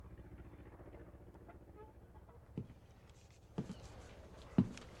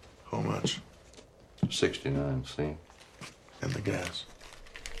69 cents. And the gas.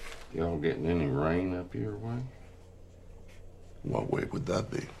 Y'all getting any rain up your way? What way would that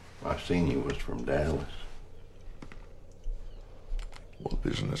be? I seen you was from Dallas. What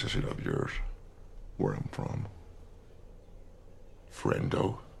business is it of yours? Where I'm from?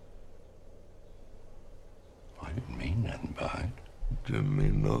 Friendo? I didn't mean nothing by it. Didn't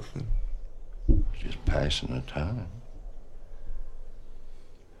mean nothing. Just passing the time.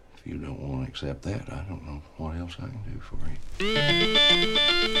 If you don't want to accept that, I don't know what else I can do for you. Do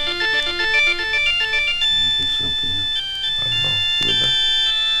something else. I don't know. Will that?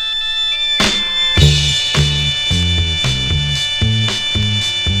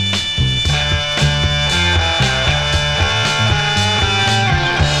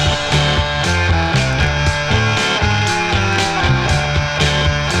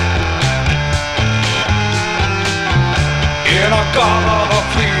 In a garden of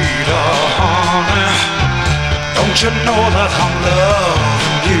Peter, honey, don't you know that I'm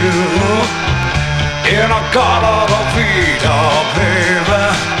loving you? In a garden of Peter, baby,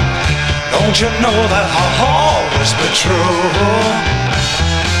 don't you know that I'll always be true?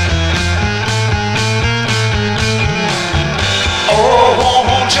 Oh,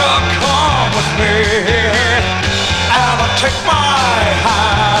 won't you come with me and take my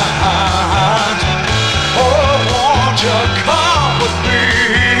hand? Oh, won't you come with me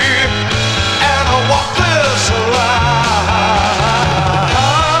and walk this line?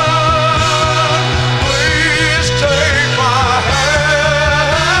 Please take my hand.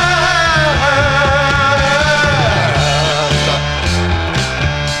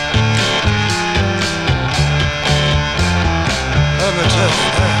 Let me tell you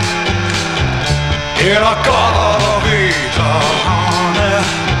that. In a garden of Eden, honey,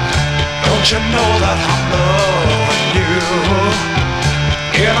 don't you know that I'm loving you?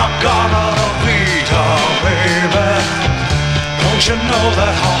 In a garden of Eden, baby, don't you know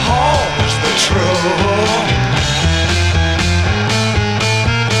that I'll always be true?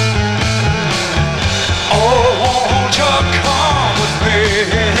 Oh, won't you come with me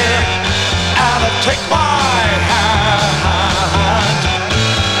and take my hand?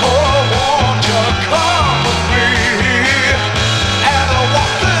 Oh, won't you come with me and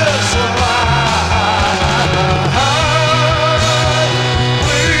walk this line?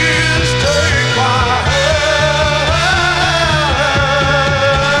 Please take my hand.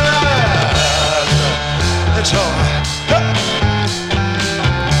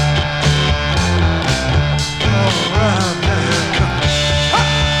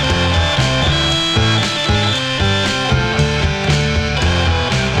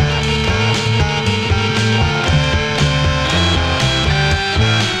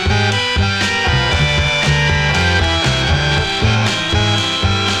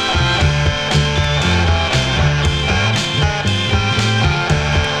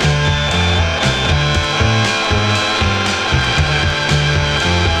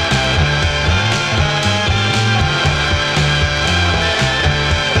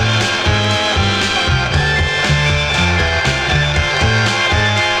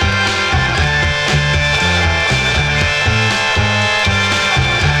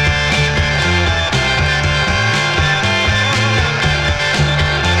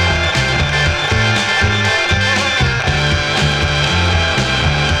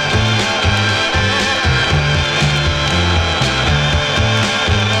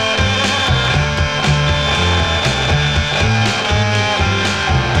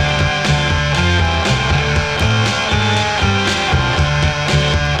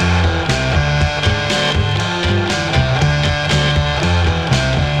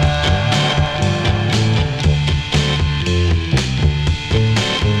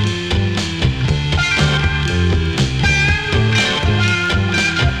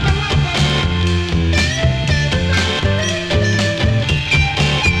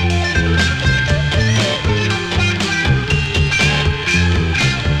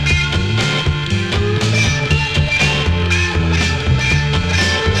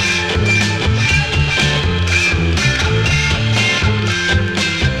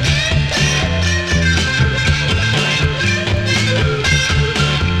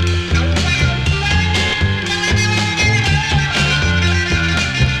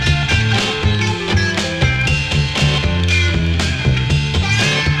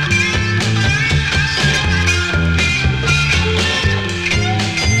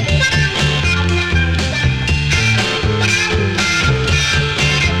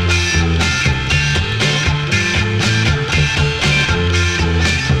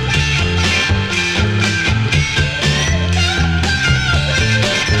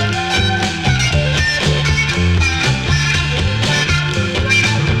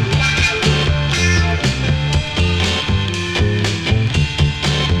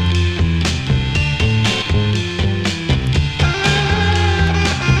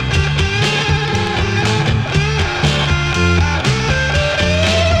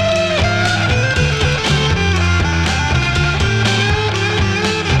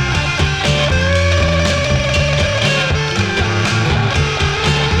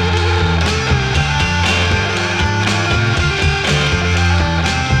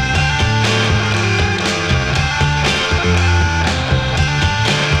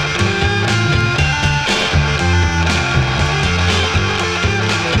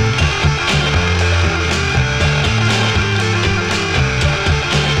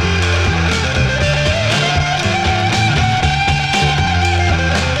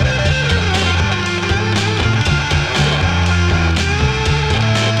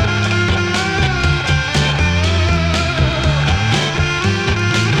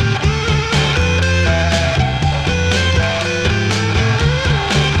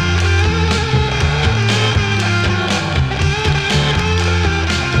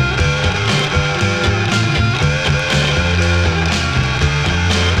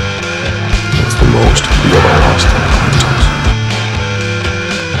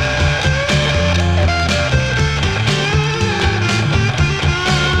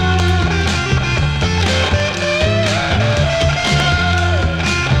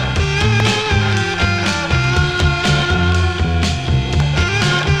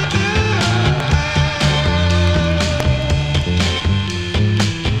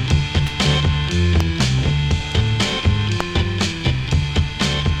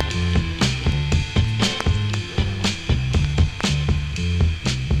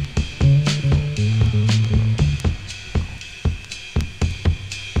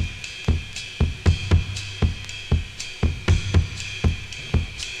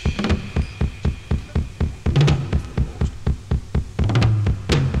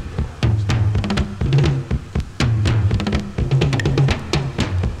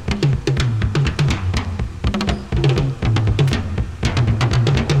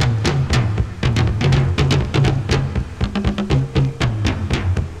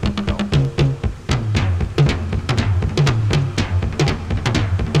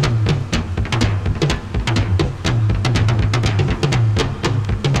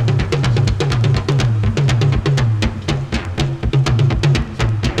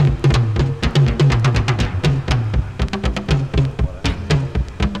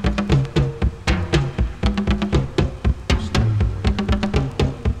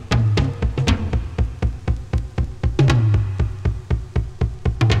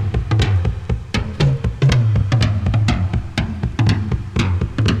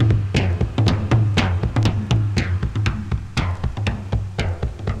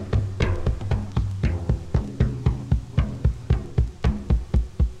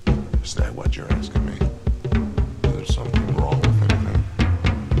 Is that what you're asking me? Is there something wrong with anything?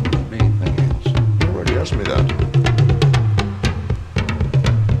 Anything else? You already asked me that.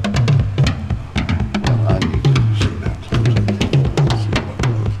 Well, I need to see about closing. See what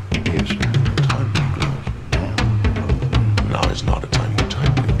close. Yes, sir. Time to close. Now, Now is not a time when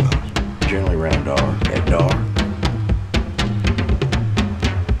time to close. generally around dark. At dark.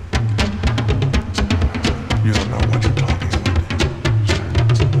 You don't know what you're talking about.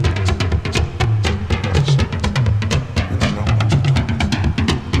 Yes. You don't know what you're talking about.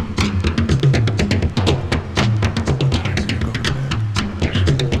 What time do you go to bed?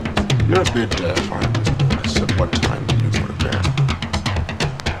 You're a bit deaf, aren't you? I said, what time do you go to bed?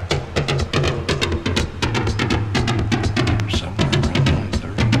 Somewhere around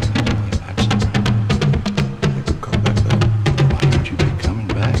 9:30. That's all right. You can come back then. Why don't you be coming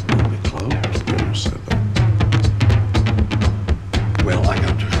back when we close? You never said that. Well, I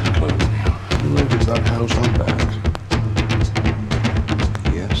got to close now. You live in that house on back.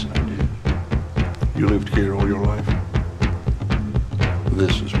 Yes, I do. You lived here all your life?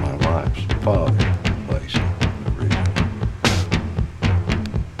 This is my wife's father's place originally.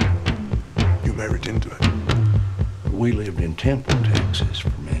 You married into it. We lived in Temple, Texas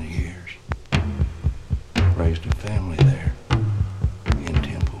for many years. Raised a family there in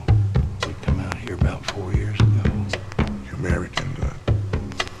Temple. We come out here about 4 years ago. You married into it.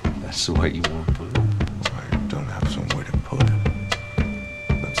 That's the way you want to put it. I don't have some way to put it.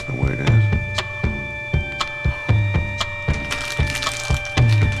 That's the way it is.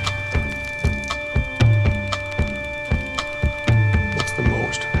 What's the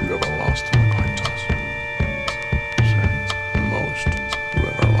most you ever lost in a coin toss? Sir, The most you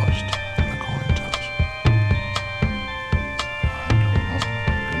ever lost in a coin toss? I don't know.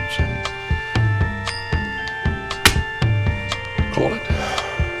 Couldn't say. Call it.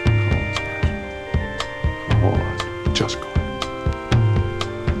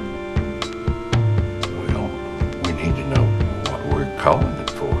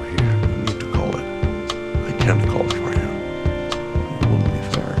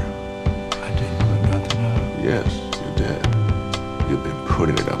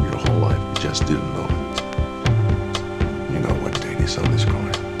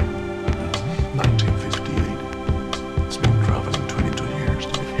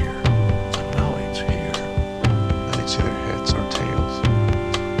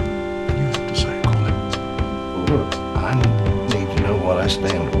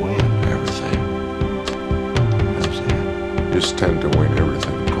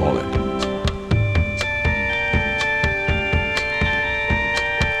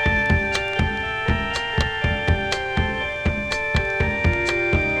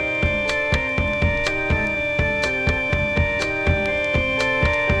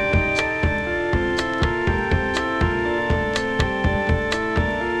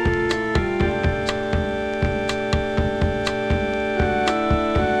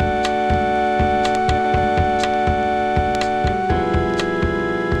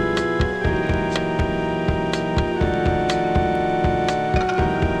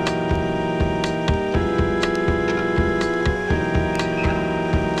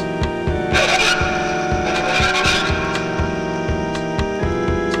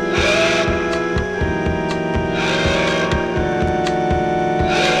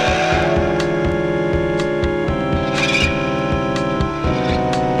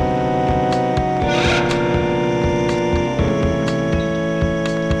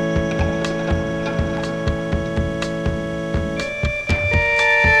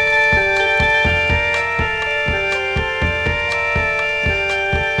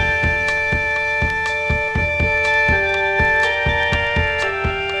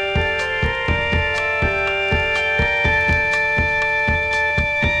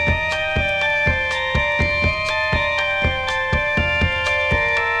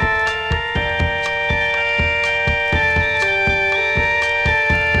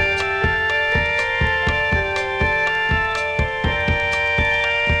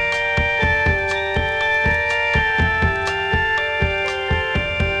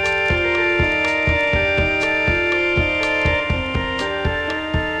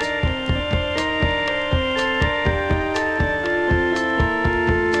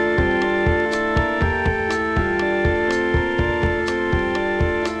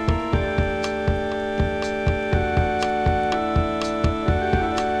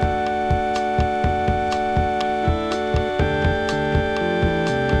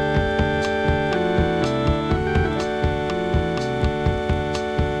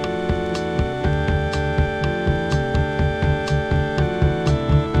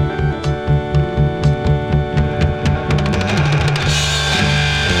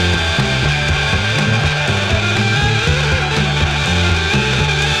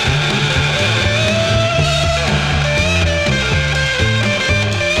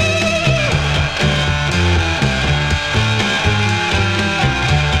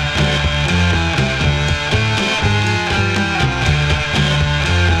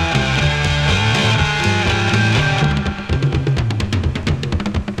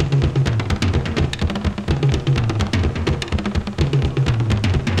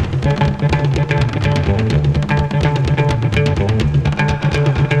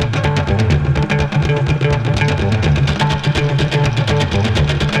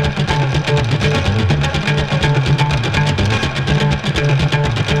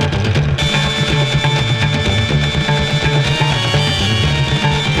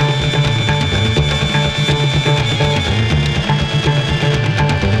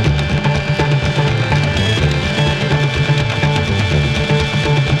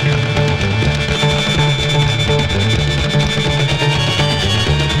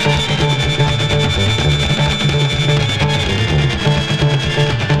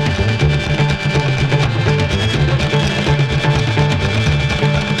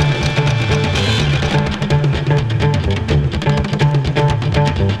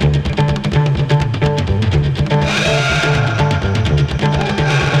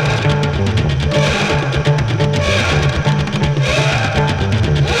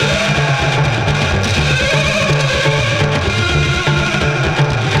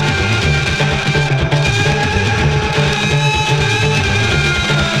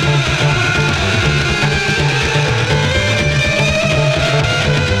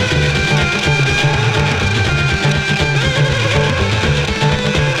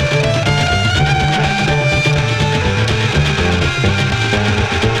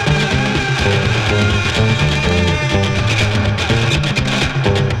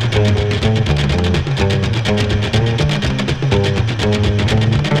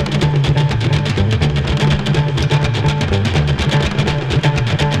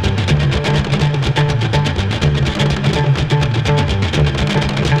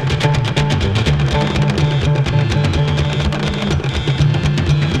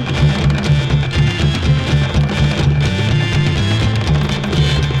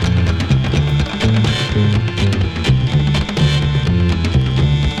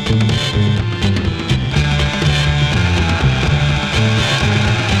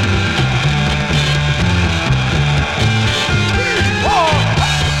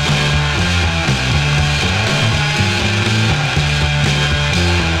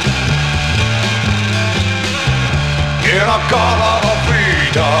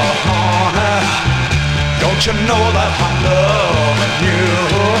 Don't you know that I'm loving you?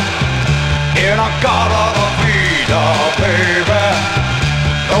 In a Garden of Eden, baby.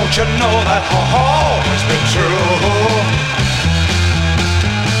 Don't you know that I've always been true?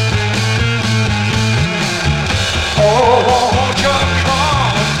 Oh, won't you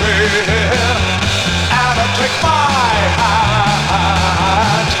come with me and take my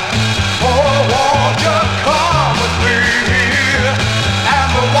hand? Oh, won't you come with me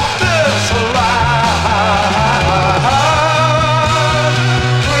and we'll walk this line?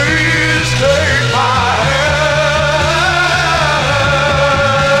 Please take my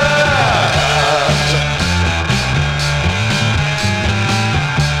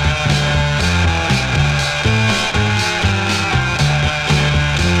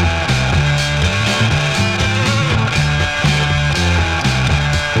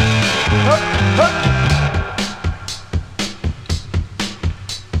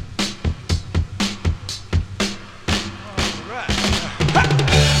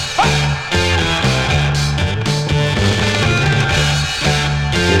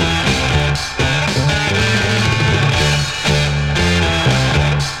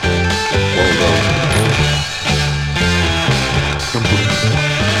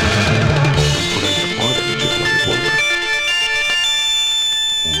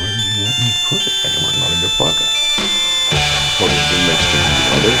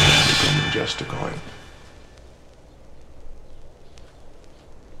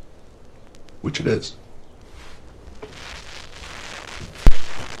which it is.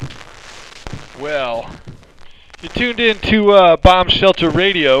 Well, you tuned in to Bomb Shelter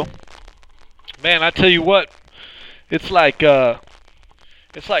Radio. Man, I tell you what, it's like going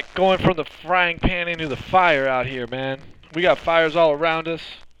from the frying pan into the fire out here, man. We got fires all around us.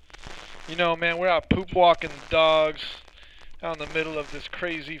 You know, man, we're out poop walking dogs out in the middle of this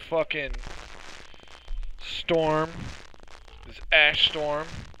crazy fucking storm, this ash storm.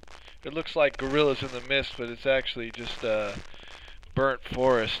 It looks like gorillas in the mist, but it's actually just burnt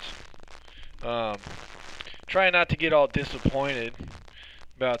forest. Try not to get all disappointed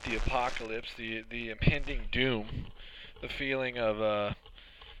about the apocalypse, the impending doom, the feeling of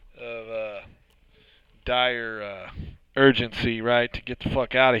dire urgency, right, to get the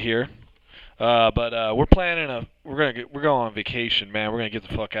fuck out of here. But we're planning we're going on vacation, man. We're gonna get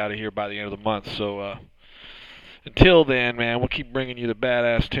the fuck out of here by the end of the month. So until then, man, we'll keep bringing you the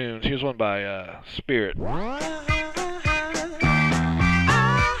badass tunes. Here's one by Spirit.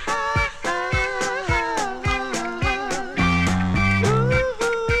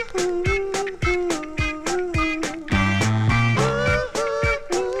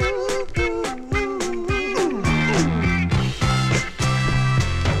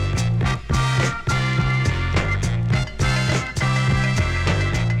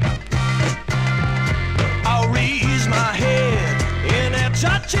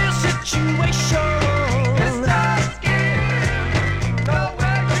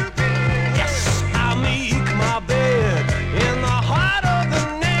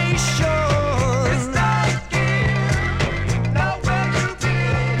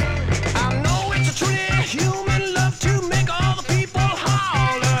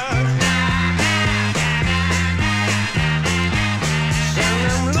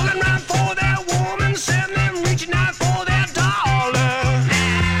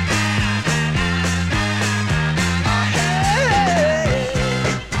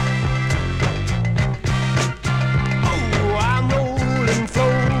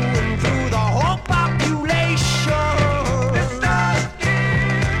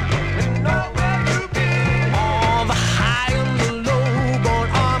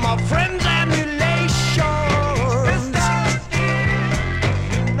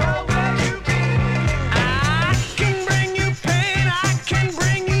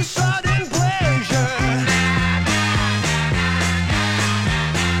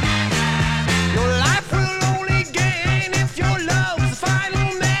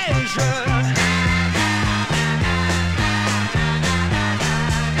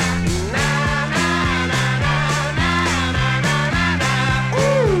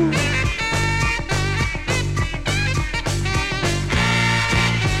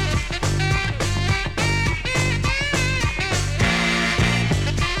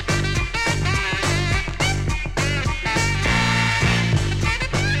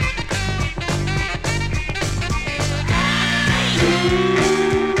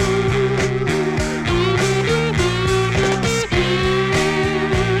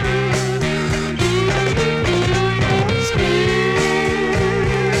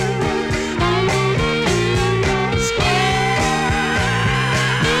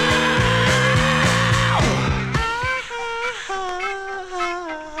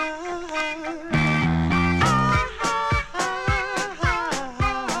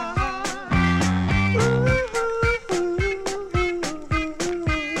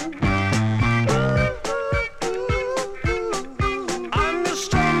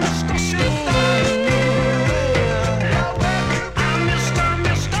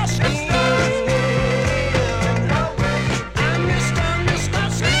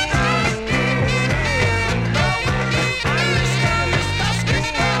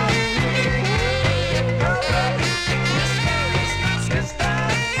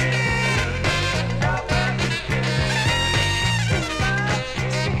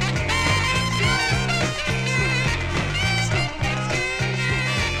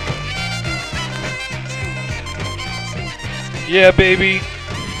 Yeah, baby.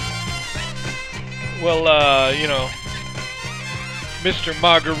 Well, Mr.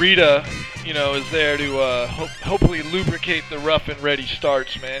 Margarita, is there to hopefully lubricate the rough and ready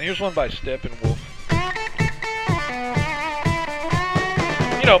starts, man. Here's one by Steppenwolf.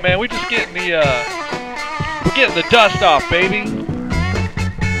 Man, we're getting the dust off, baby.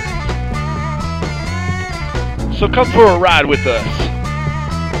 So come for a ride with us.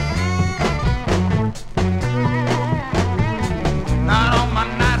 Not on my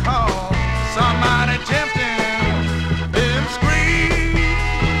night hall, somebody tempting them scream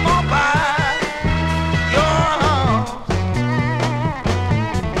on by your house.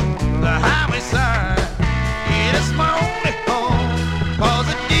 The highway side, it is my only home, 'cause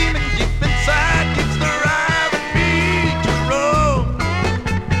a demon deep inside keeps the ride with me to roam.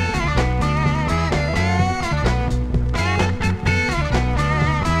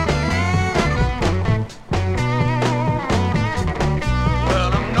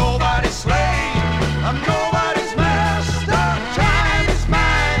 Well, I'm nobody's slave, I'm nobody's master. Time is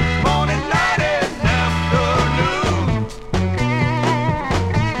mine, morning, night, and afternoon.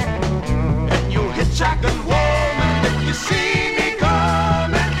 And you hitchhiking woman, if you see me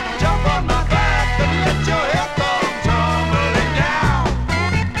coming, jump on my back and let your hair come tumbling down.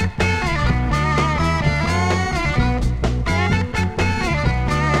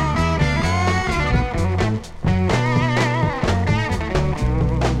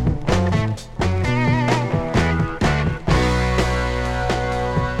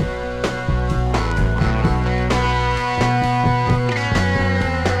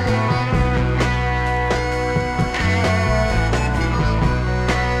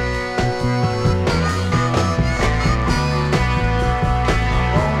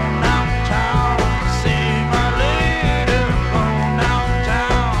 Downtown, see my lady. Going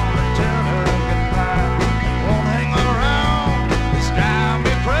downtown to tell her goodbye. Won't hang around, it's drive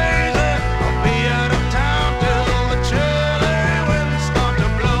me crazy. I'll be out of town till the chilly winds start to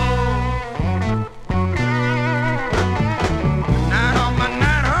blow. Night on my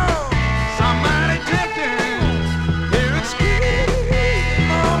night home, somebody tempting. Hear it scream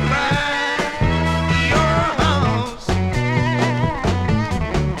on by your house.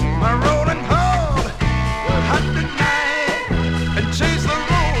 My rolling hog will hunt the night and chase the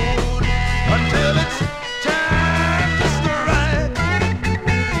road until it's time just to ride.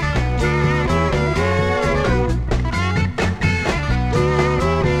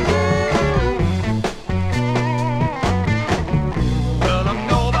 Well, I'm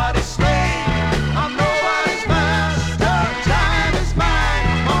nobody's slave, I'm nobody's master. Time is mine,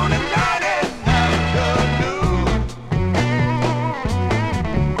 morning, night, and afternoon.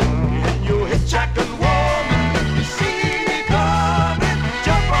 And you hitchhiking woman, if you see me coming,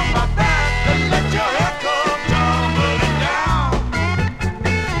 jump on my back and let your hair come tumbling down.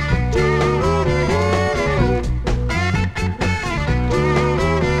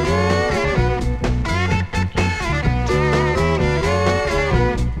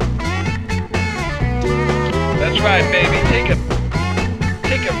 That's right, baby. Take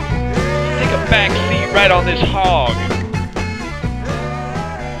a back seat right on this hog.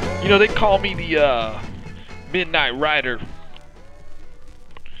 They call me the Midnight Rider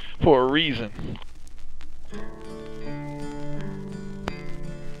for a reason.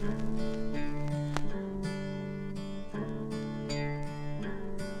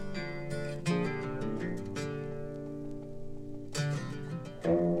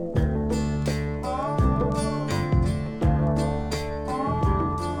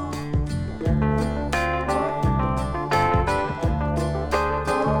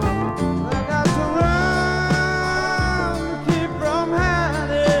 I got to run to keep from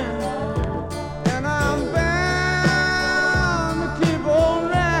hiding.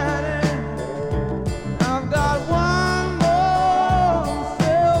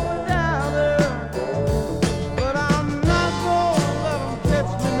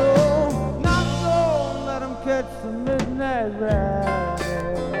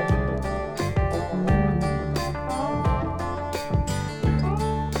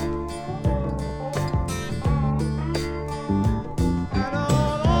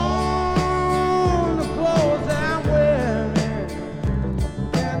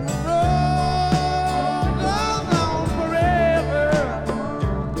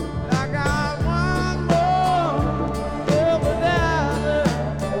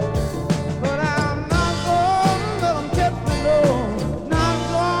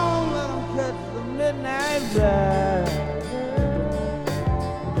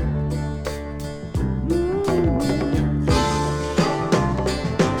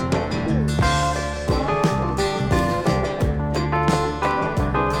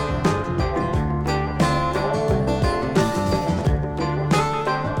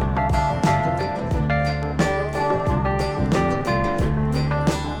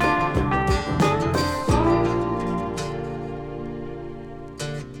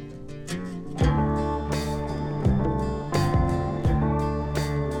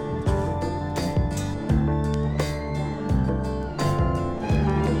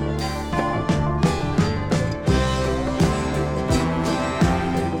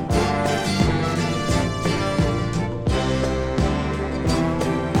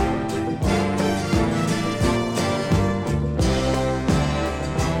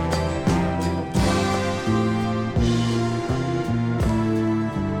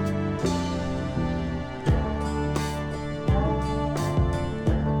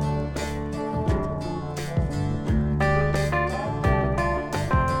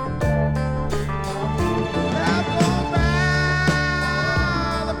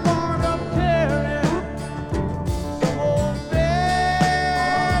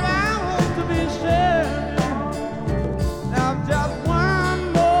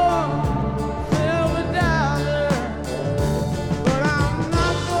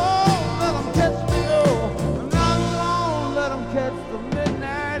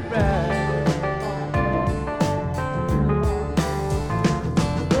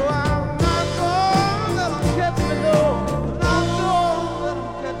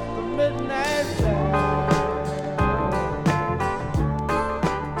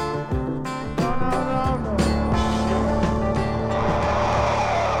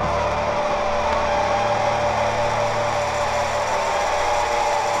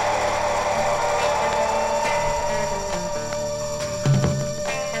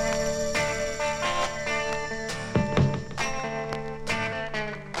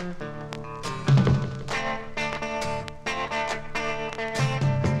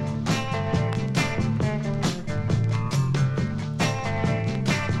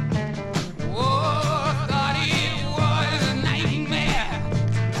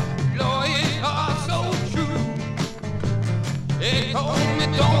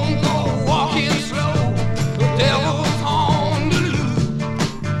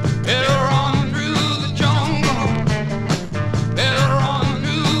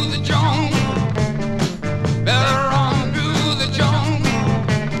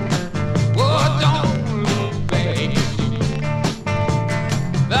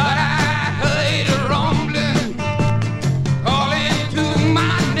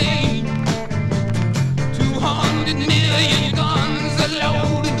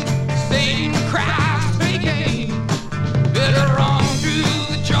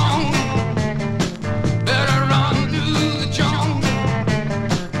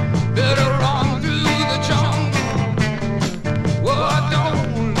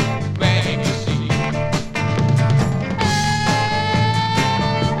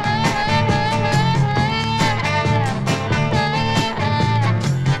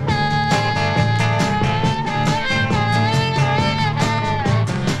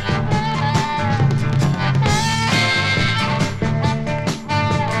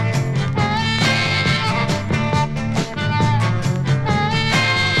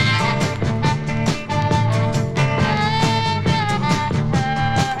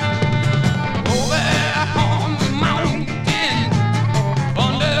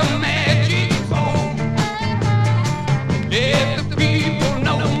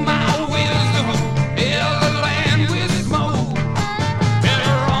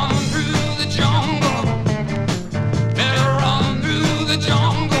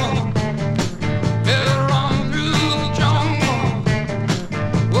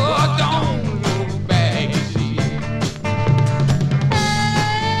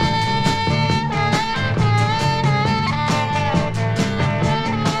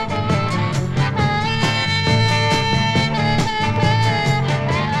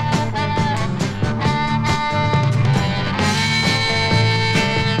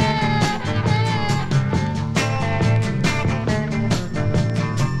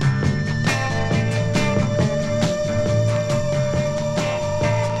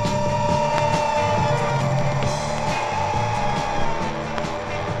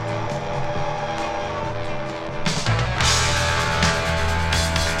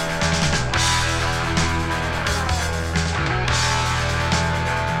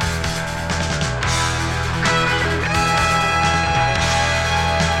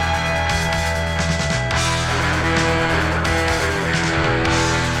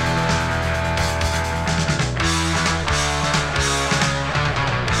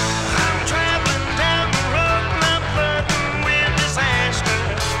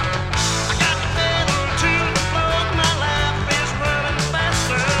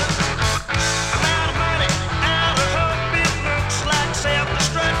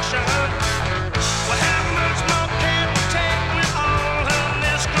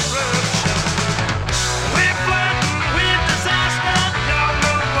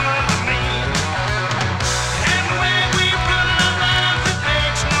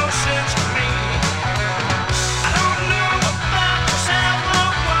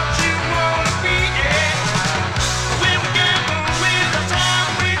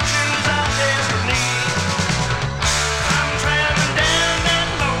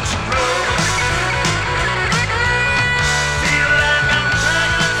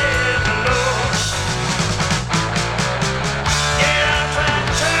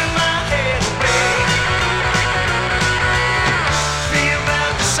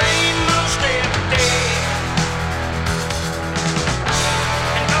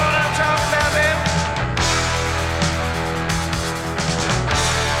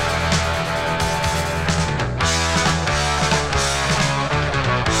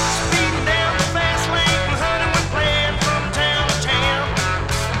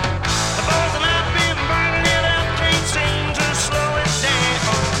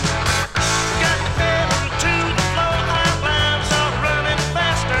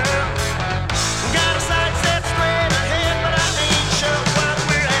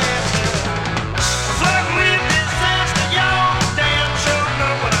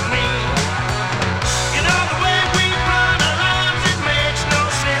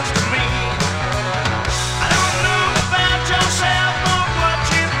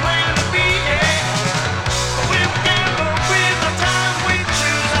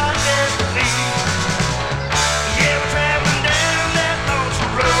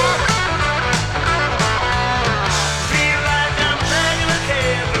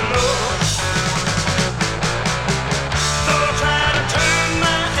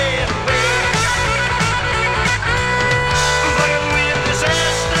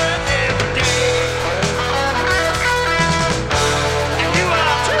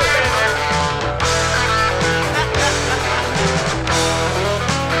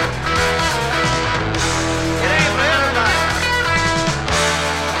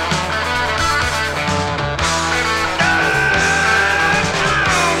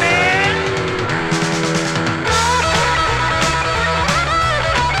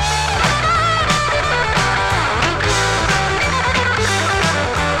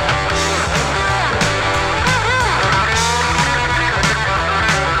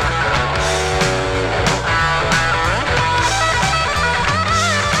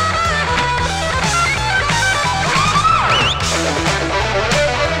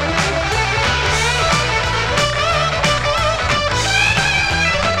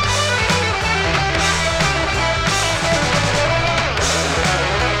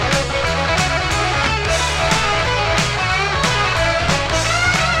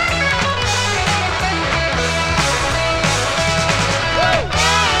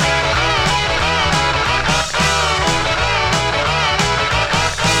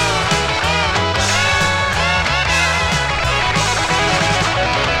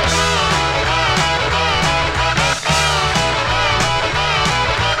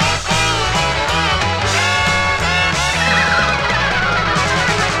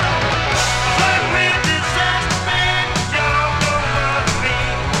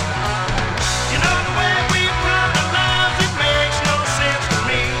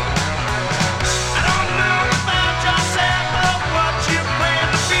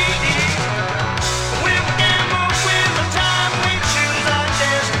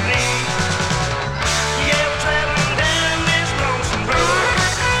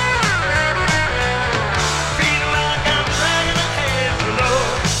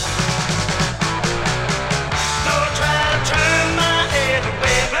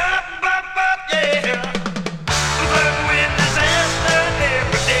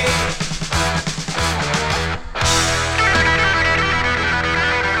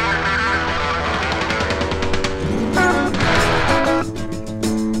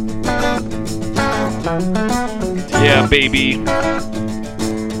 Yeah, baby.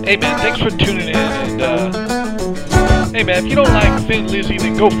 Hey man, thanks for tuning in. And hey man, if you don't like Thin Lizzy,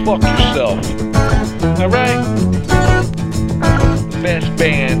 then go fuck yourself. Alright? The best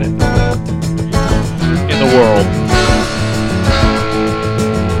band in the world.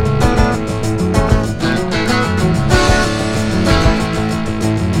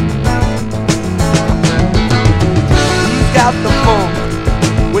 Got the funk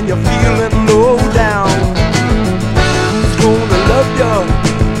when you're feeling low down. Who's gonna love you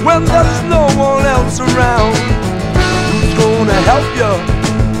when there's no one else around? Who's gonna help you,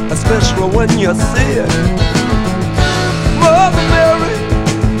 especially when you're sick? Mother Mary,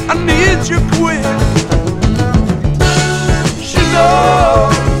 I need you quick. She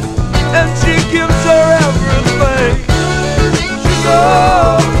knows, and she gives her everything. She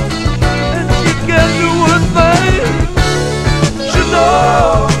knows, and she can do a thing.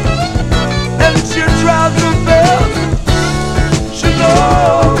 And she tries her best. She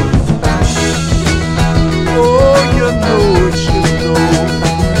knows. Oh, you know she knows.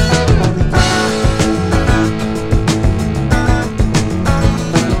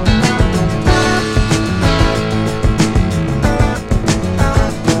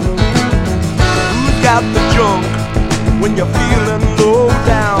 Who's got the junk when you're feeling low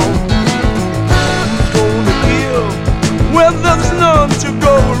down? Who's gonna give when there's none to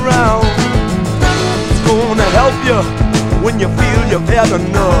go around? It's gonna help you when you feel you've had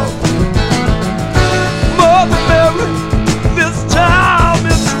enough. Mother Mary, this time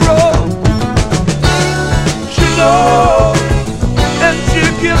it's rough. She knows, and she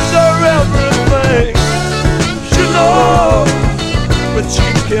gives her everything. She knows, but she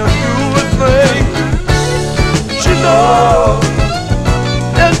can't do a thing. She knows,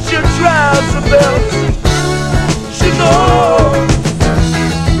 and she tries her best. She knows.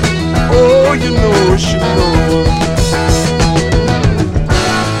 Oh, you know she knows.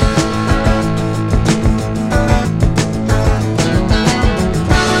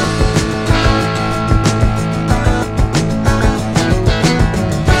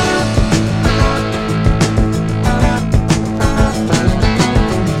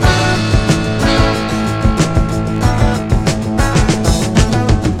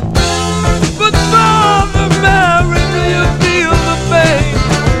 But Mother Mary, do you feel the pain?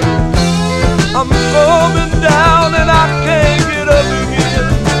 I'm coming down and I can't get up again.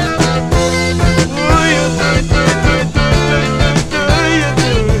 Oh, you do.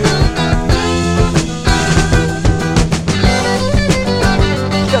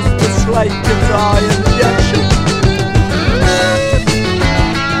 Just a slight guitar injection.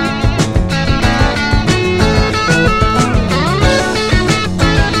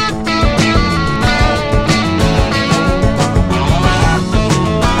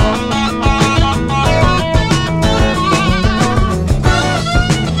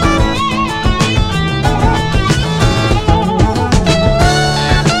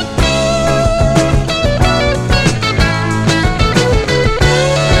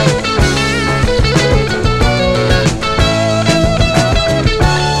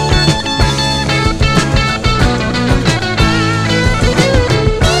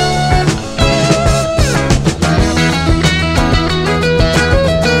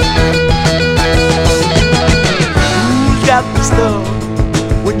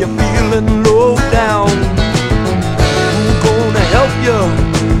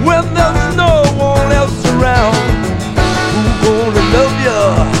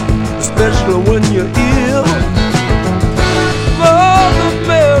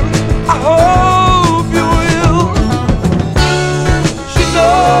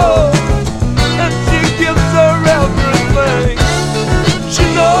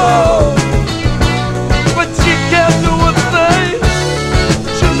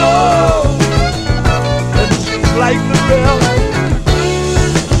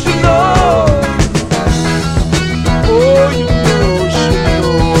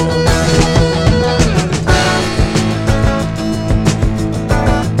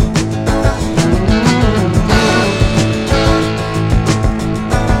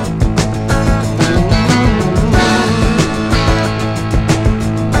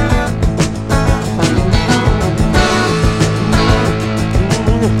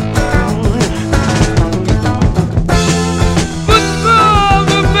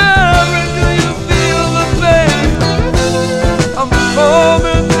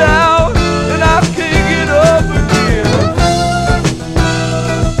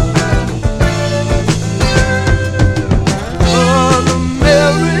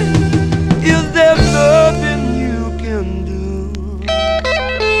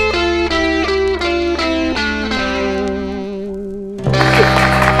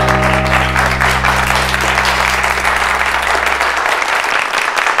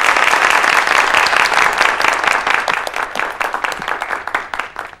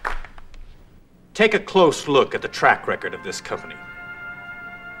 Take a close look at the track record of this company,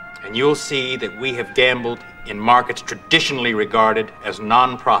 and you'll see that we have gambled in markets traditionally regarded as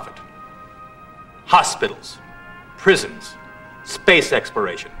non-profit. Hospitals, prisons, space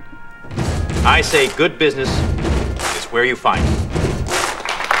exploration. I say good business is where you find it.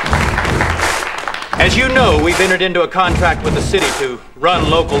 As you know, we've entered into a contract with the city to run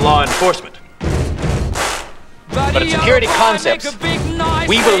local law enforcement. But at Security Concepts,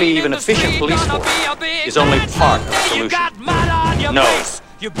 we believe an efficient police force is only part of the solution. No,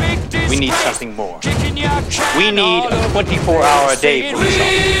 we need something more. We need a 24-hour-a-day police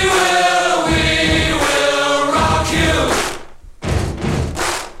officer. We will rock you.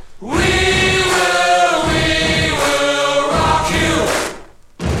 We will rock you.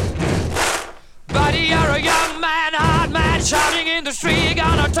 Buddy, you're a young man, hard man, shouting in the street. You're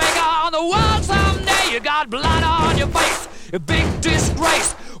gonna take on the world someday. You got blood on your face, a big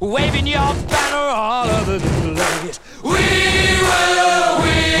disgrace, waving your banner all over the place. We will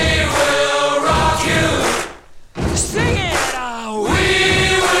rock you. Sing it! We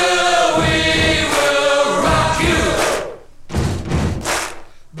will rock you.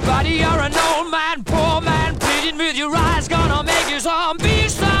 Buddy, you're an old man, poor man, pleading with your eyes, gonna make you zombie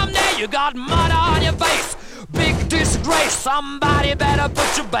someday. You got mud on your face, big disgrace. Somebody better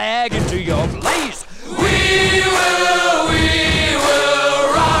put your bag into your place. We will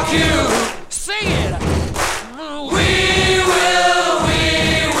rock you. Sing it! We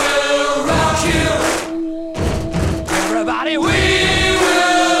will rock you. Everybody, We will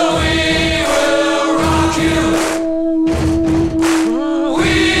rock you.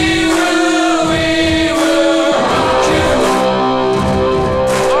 We will rock you.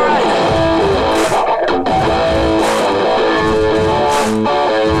 all right.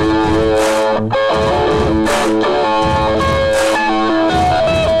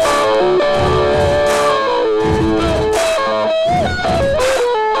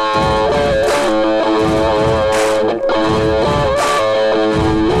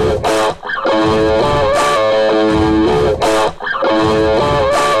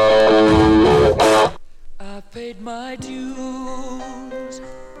 I've paid my dues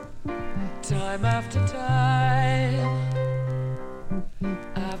time after time.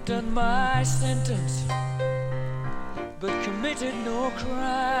 I've done my sentence, but committed no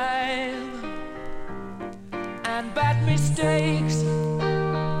crime. And bad mistakes,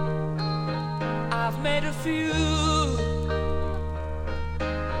 I've made a few.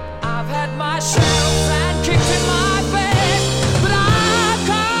 I've had my shells and kicked in my face, but I've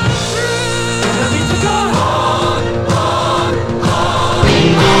come through. I need to go on,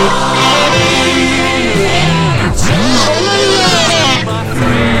 my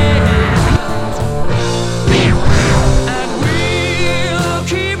friends, and we'll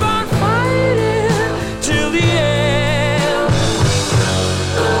keep on fighting till the end.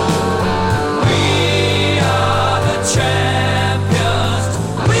 We are the champions.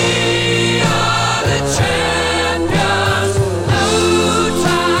 We are the champions. No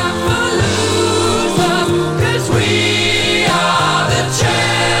time for losers, 'cause we are the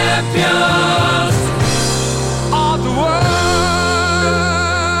champions of the world.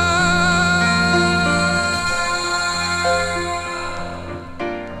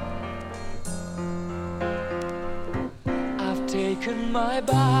 I've taken my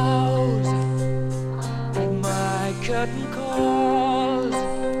bows and my curtain calls.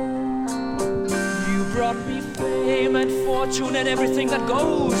 You brought me fame and fortune and everything that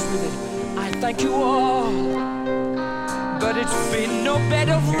goes with it. I thank you all, but it's been no bed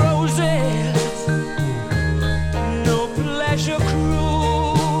of roses, no pleasure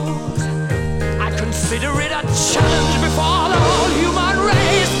cruise. I consider it a challenge before the whole human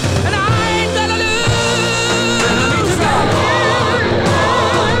race, and I ain't gonna lose.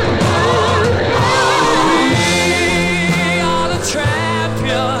 We are the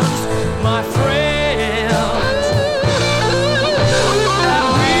champions, my friends, and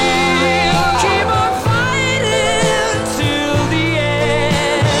we'll keep on fighting till the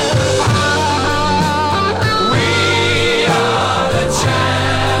end. We are the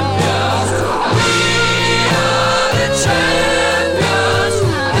champions. We are the champions.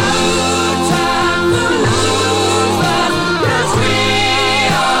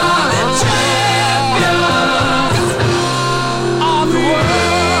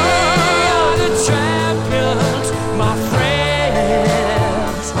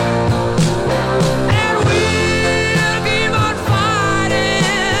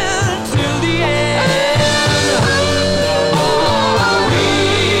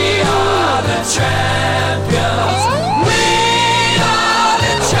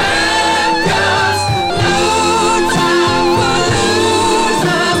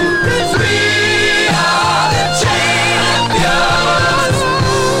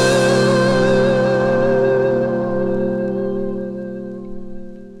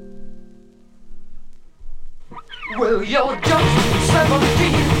 Well, you're just 17,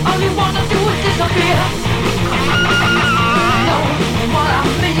 all you wanna do is disappear. Know what I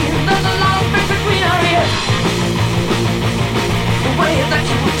mean? There's a lot of space between our ears. The way that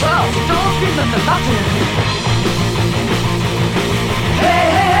you were tough, don't feel nothing. Hey,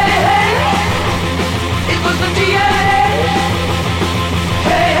 hey, hey, hey, it was the DA.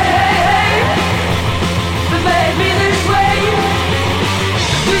 Hey, hey, hey, that made me this way.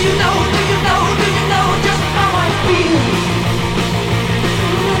 Do you know just how I feel?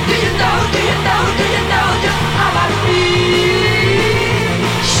 Do you know just how I feel?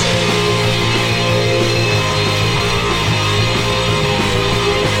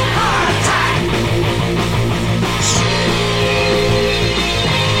 Heart attack.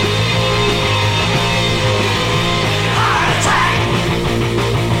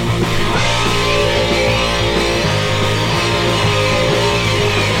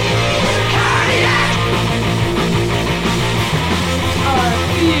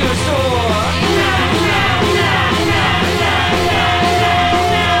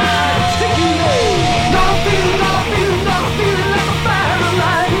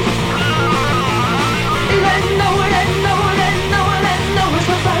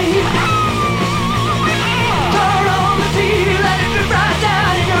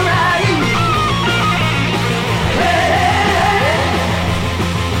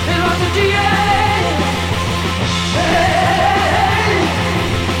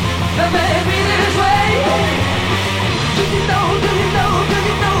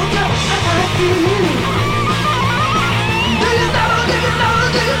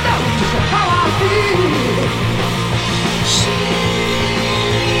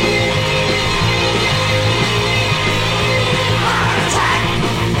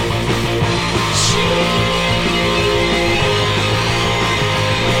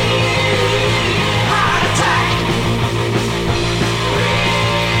 Heart attack.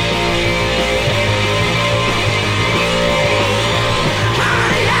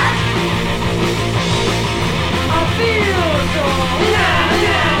 Cardiac. I feel so.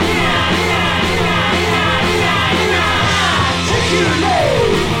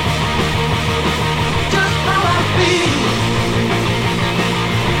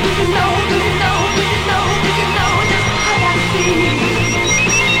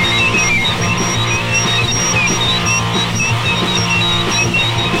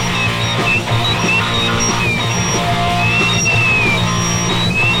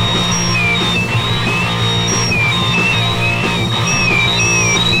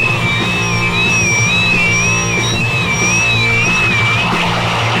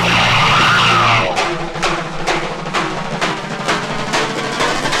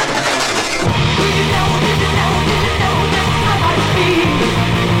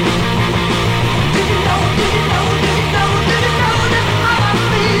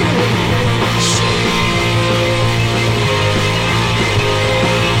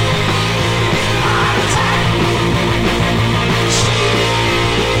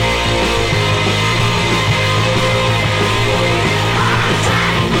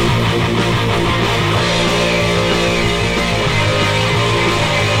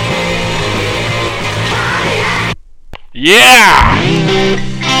 Yeah!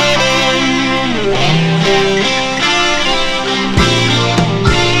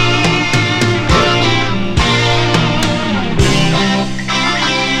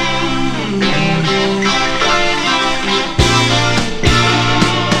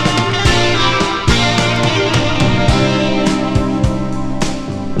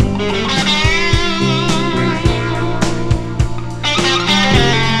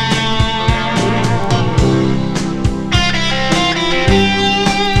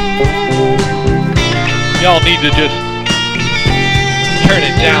 Y'all need to just turn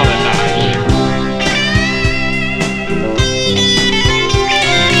it down a notch.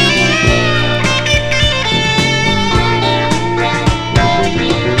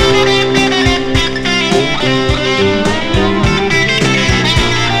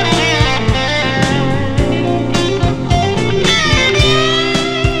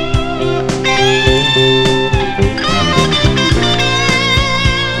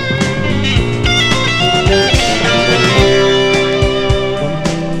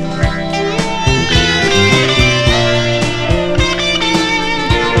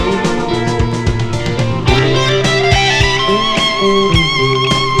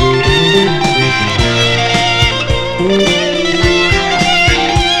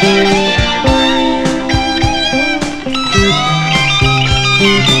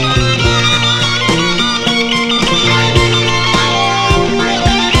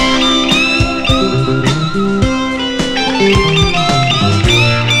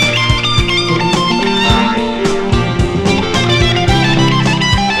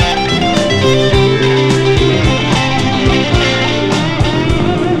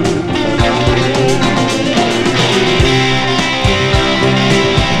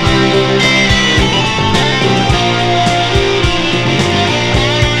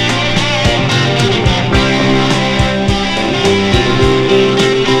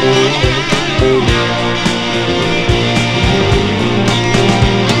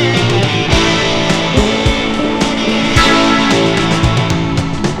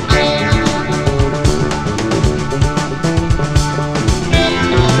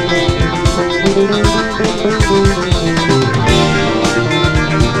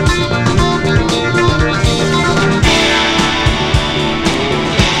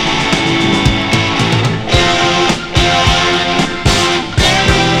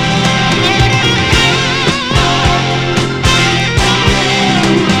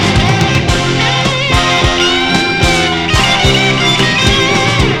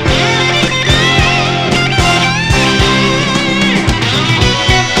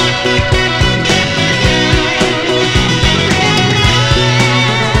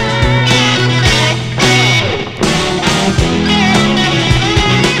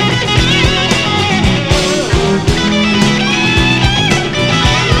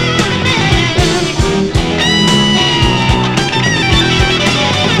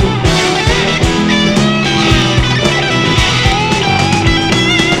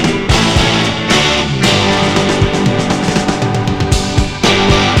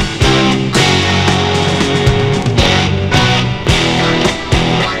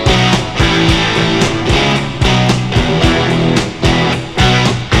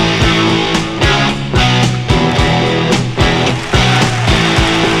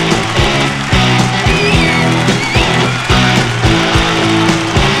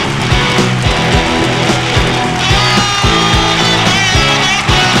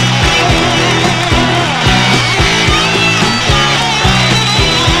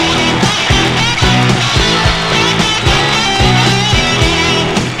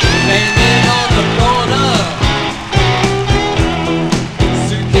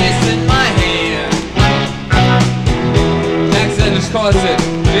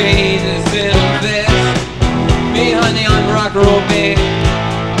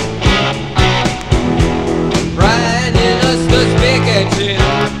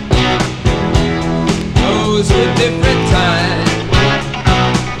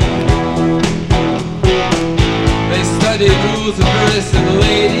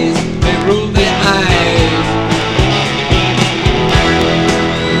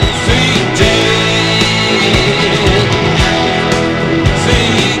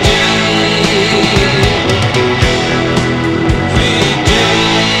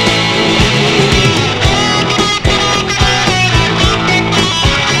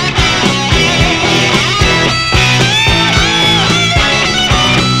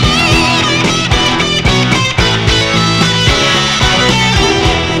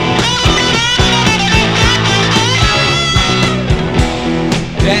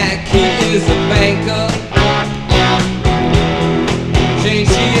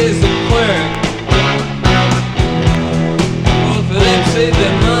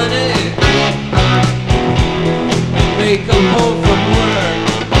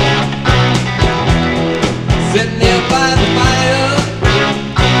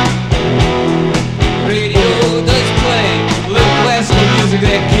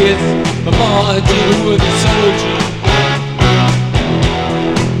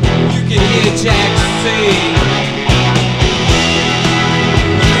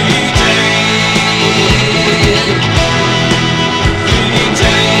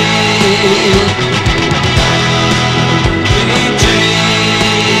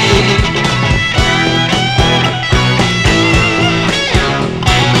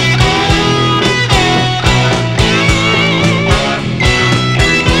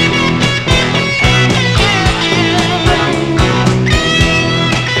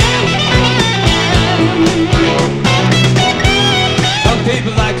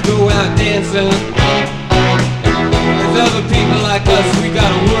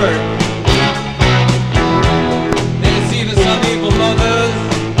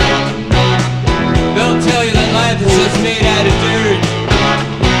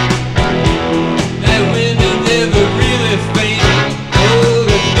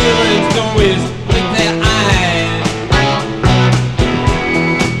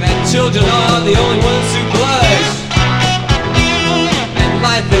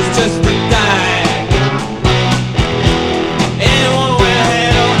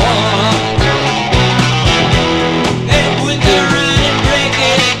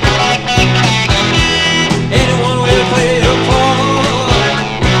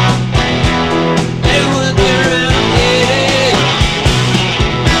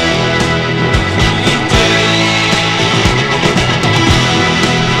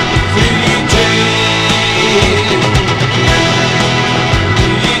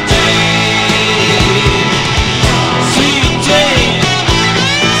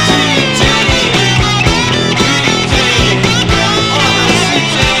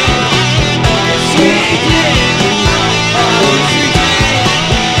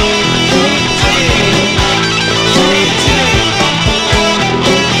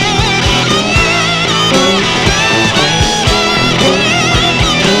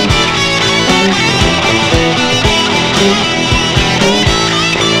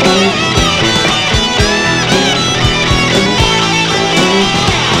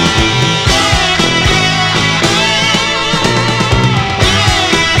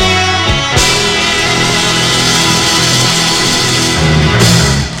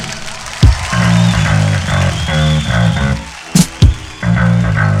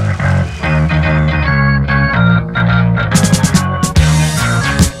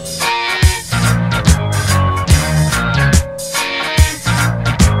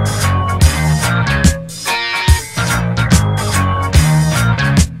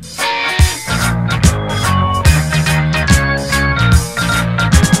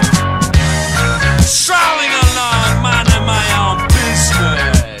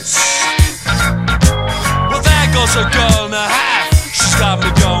 She's a girl and a half. She's got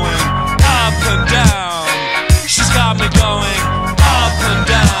me going up and down. She's got me going up and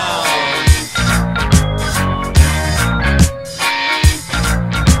down.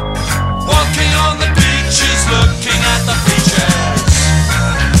 Walking on the beaches, looking at the beaches.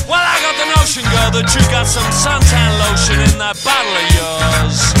 Well, I got the notion, girl, that you got some suntan lotion in that bottle of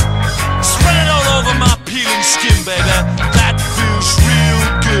yours. Spread it all over my peeling skin, baby. That feels real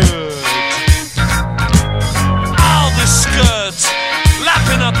good. All this skirt,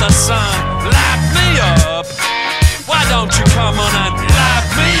 lapping up the sun, lap me up. Why don't you come on and lap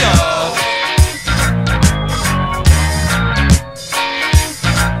me up?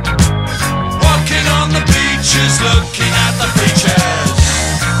 Walking on the beaches, looking at the beaches.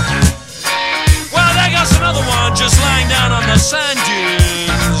 Well, there goes another one just lying down on the sand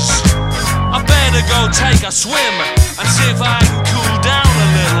dunes. I better go take a swim and see if I can cool down a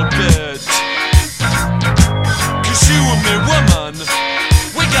little bit. 'Cause you and me, woman,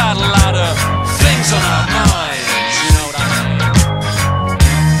 we got a lot of things on our minds, you know what I mean?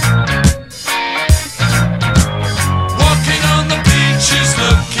 Walking on the beaches,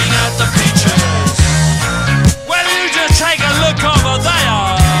 looking at the beaches. Well, you just take a look over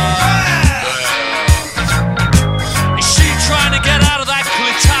there. Is she trying to get out of that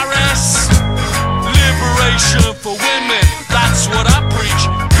clitoris? Liberation for women, that's what I preach,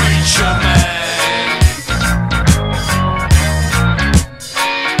 preacher man.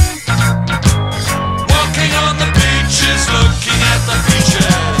 Walking on the beaches, looking at the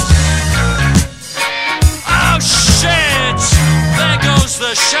beaches. Oh shit, there goes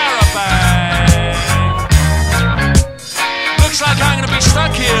the charabanc. Looks like I'm gonna be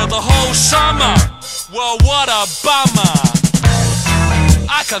stuck here the whole summer. Well, what a bummer.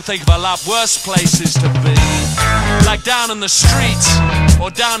 I can think of a lot worse places to be, like down in the street, or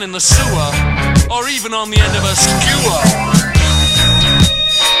down in the sewer, or even on the end of a skewer.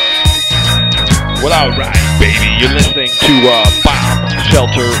 Well, alright, baby, you're listening to Bomb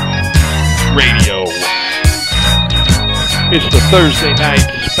Shelter Radio. It's the Thursday night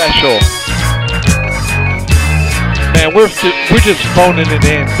special. Man, we're just phoning it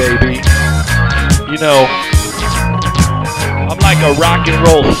in, baby. You know, I'm like a rock and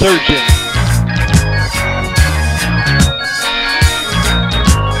roll surgeon.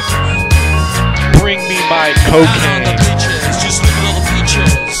 Bring me my Down on the cocaine. beaches, just look at all the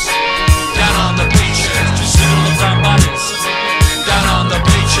peaches. Down on the beaches, just look at all the brown bodies. Down on the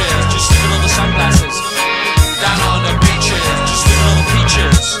beaches, just look at all the sunglasses. Down on the beaches, just look at all the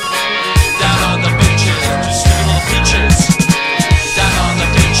peaches. Down on the beaches, just look at all the peaches. Down on the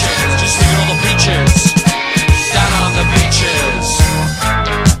beaches, just look at all the peaches. Down on the beaches.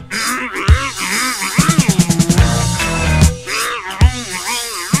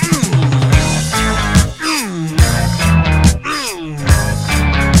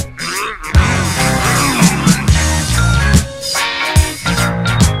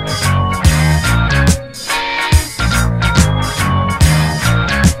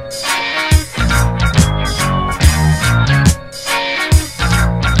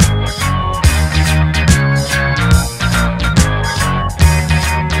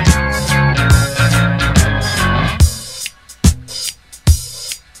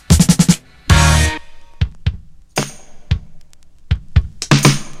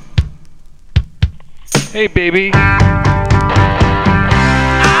 Hey, baby. I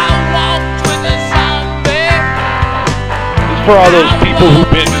walked with a zombie. It's for all those people who've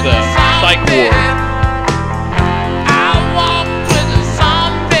been to the psych ward. I walked with a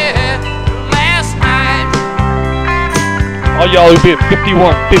zombie last night. All y'all who've been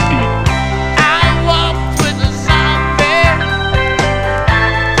 5150. I walked with a zombie.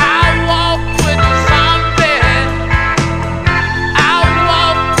 I walked with a zombie. I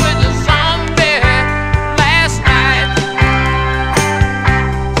walked with a zombie last night.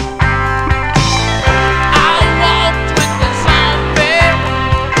 I walked with the zombie.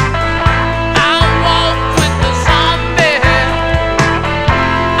 I walked with the zombie.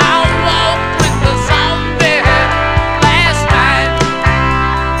 I walked with the zombie last night.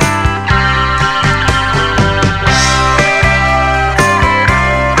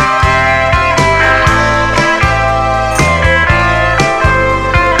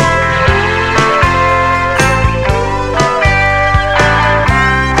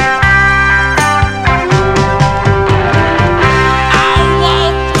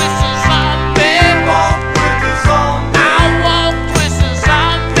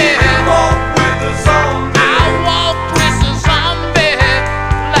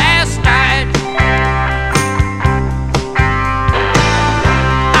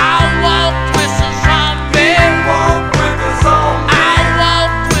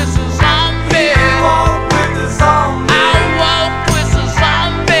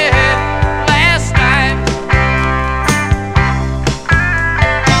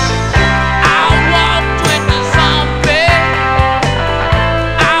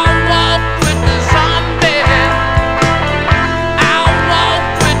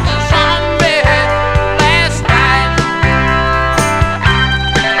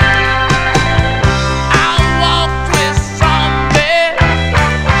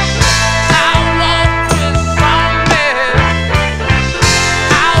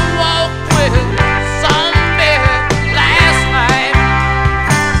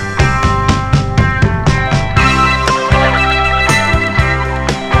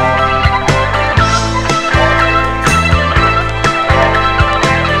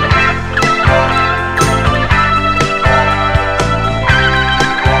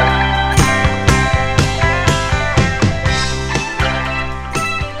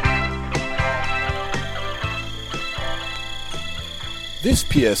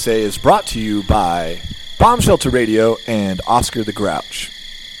 PSA is brought to you by Bomb Shelter Radio and Oscar the Grouch.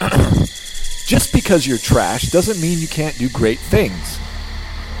 Just because you're trash doesn't mean you can't do great things.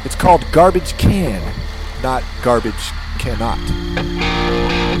 It's called garbage can, not garbage cannot.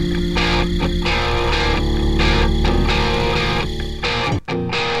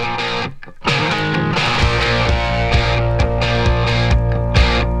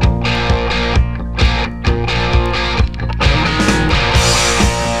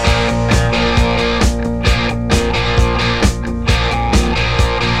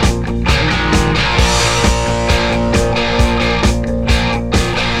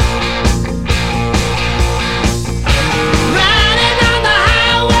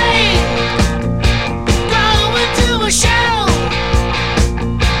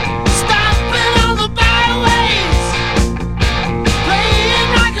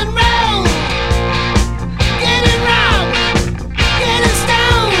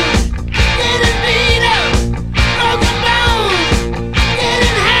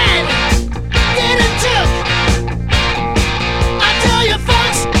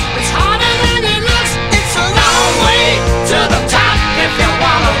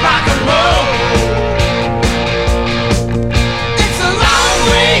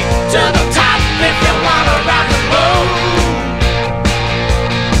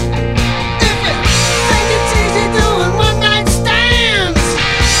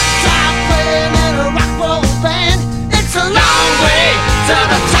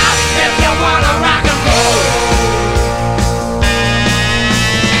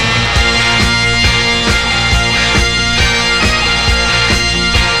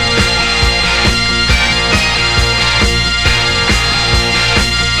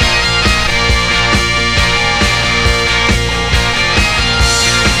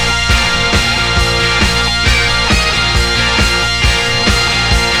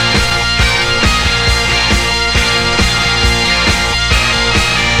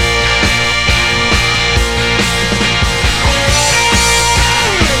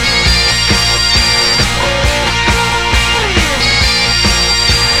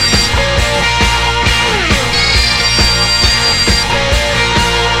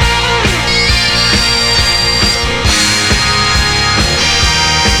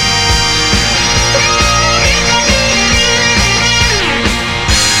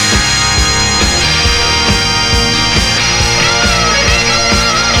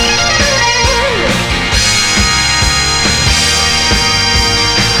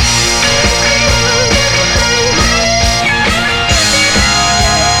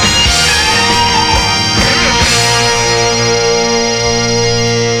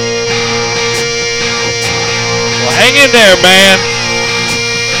 Hang in there, man.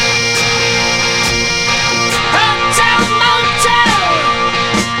 Hotel, motel,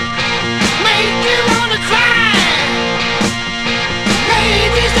 make you wanna cry.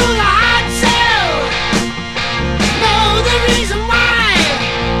 Ladies do the hot sell, know the reason why.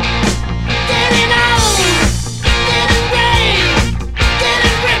 Getting old, getting gray,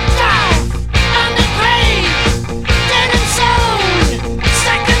 getting ripped off, underpaid, getting sold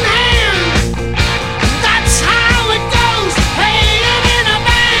second hand. That's how it goes. Hey,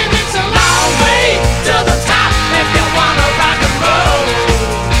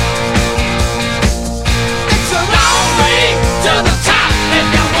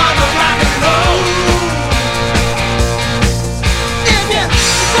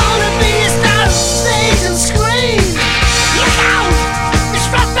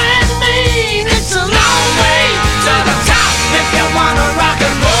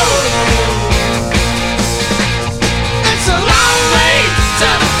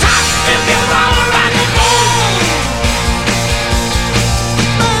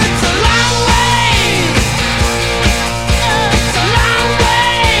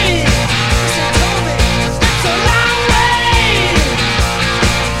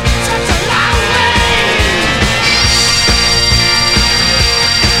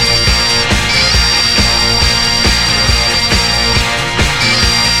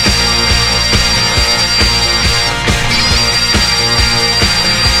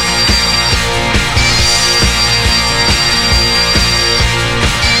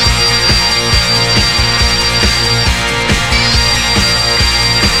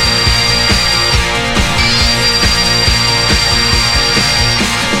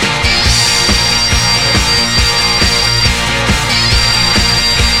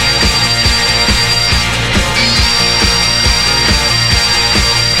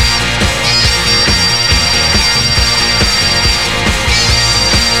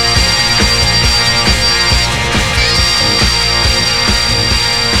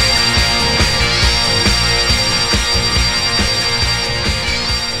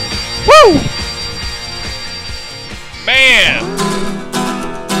 Man,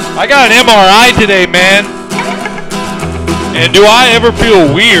 I got an MRI today, man. And do I ever feel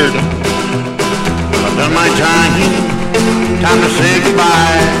weird? I've done my time. Time to say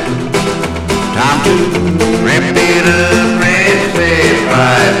goodbye. Time to rip it up and say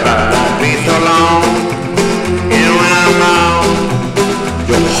bye-bye. Won't be so long. And when I'm gone,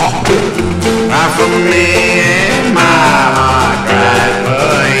 your heart will cry for me and my heart cries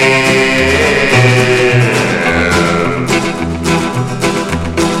for you.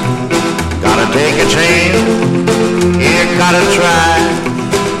 Gotta take a chance. You gotta try.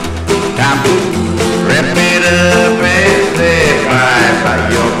 Time to rip it up and say bye-bye.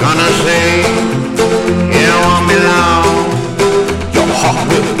 You're gonna say it won't be long. Your heart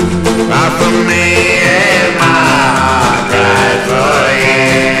will cry for me and my heart cries for you.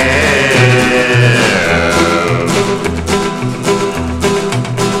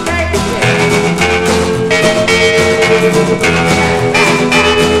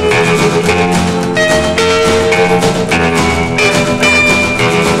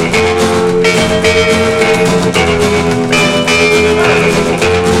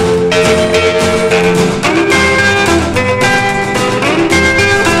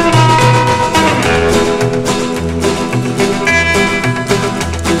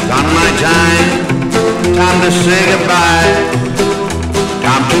 Time to say goodbye.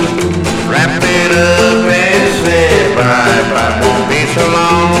 Time to wrap it up and say bye-bye. Won't be so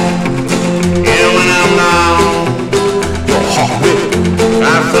long. And when I'm gone, your heart will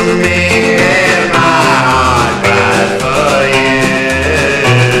cry for me and my heart cries for you.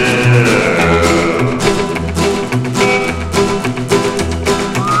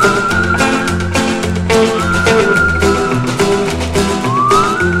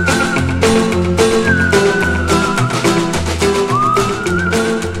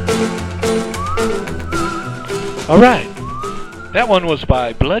 All right. That one was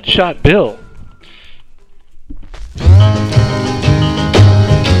by Bloodshot Bill.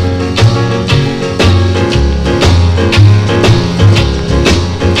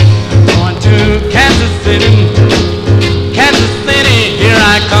 Going to Kansas City, here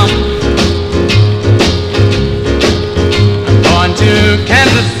I come. I'm going to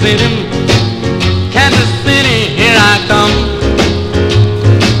Kansas City, here I come.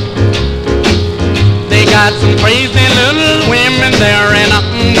 They got some crazy little women there, and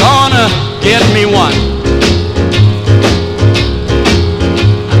I'm gonna get me one.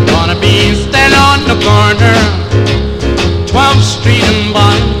 I'm gonna be standing on the corner, 12th Street and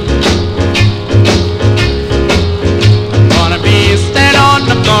Bond. I'm gonna be standing on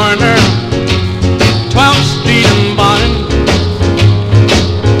the corner, 12th Street and Bond,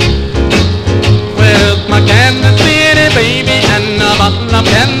 with my Kansas City baby and a bottle of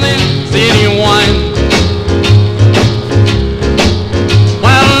Kansas City wine.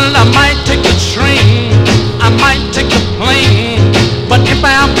 I might take the train, I might take the plane, but if I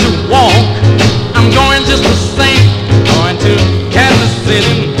have to walk, I'm going just the same. Going to Kansas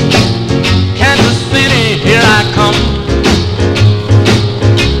City, here I come.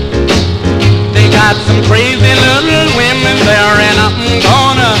 They got some crazy little women there, and I'm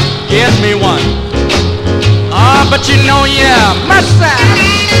gonna get me one. Ah, but you know, yeah, my side.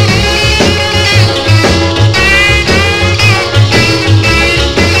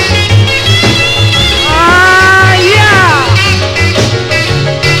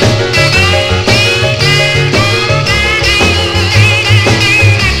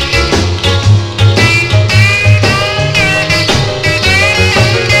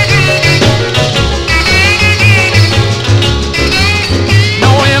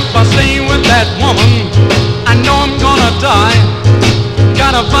 That woman, I know I'm gonna die.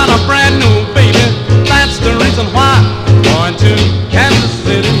 Gotta find a brand new baby, that's the reason why. Going to Kansas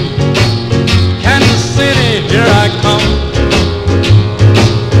City, here I come.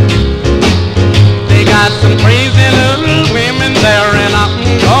 They got some crazy little women there, and I'm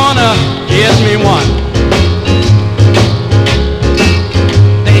gonna get me one.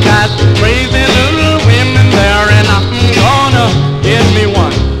 They got some crazy little women there, and I'm gonna get me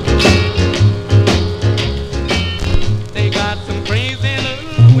one.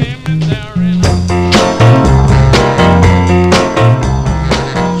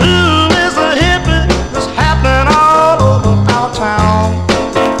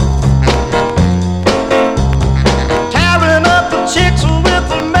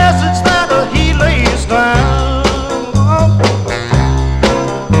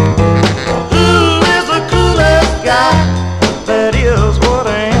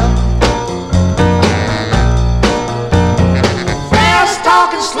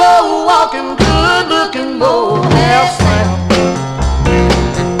 Slow walking, good looking boy, half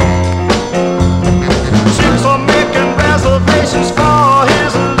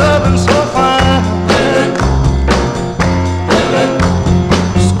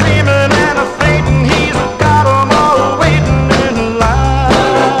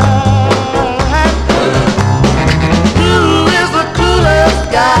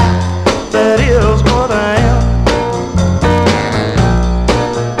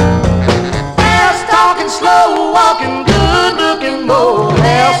slow walking, good looking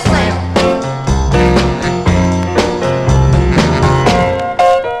motel slam.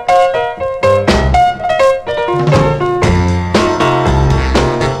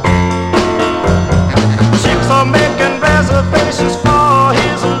 Chicks are making reservations for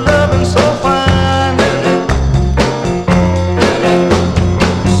his loving so fine.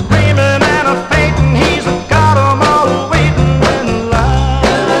 Screaming and a fainting, he's got 'em all waiting in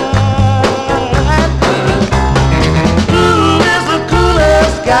line. Who is the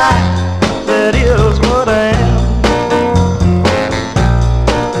coolest guy? That is what I am.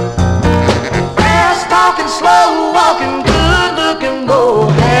 Fast talking, slow walking, good looking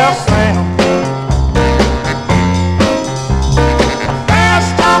motel slam.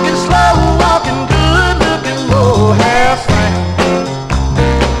 Fast talking, slow walking, good looking motel slam.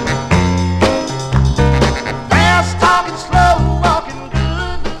 Fast talking, slow walking,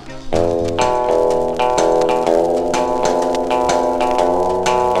 good looking.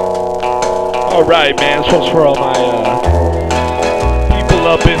 All right, man. This one's for all my people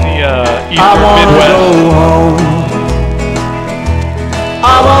up in the I eastern wanna Midwest. go home.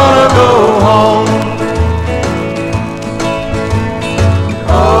 I wanna go home.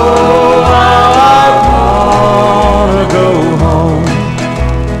 Oh, how I wanna go home.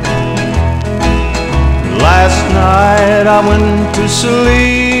 Last night I went to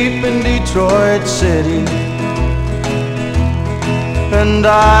sleep in Detroit City, and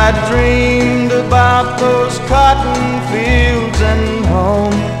I dreamed about those cotton fields and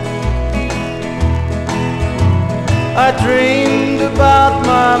home. I dreamed about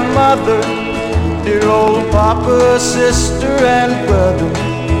my mother, dear old papa, sister, and brother.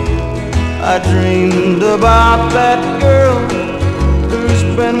 I dreamed about that girl who's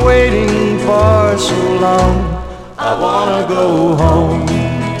been waiting for so long. I wanna go home.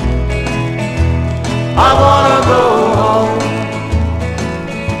 I wanna go home.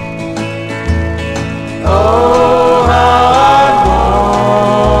 Oh, how I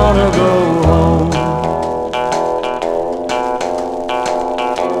wanna go home.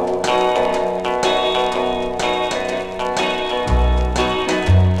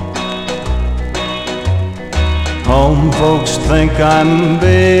 Home folks think I'm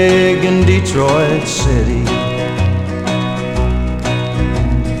big in Detroit City.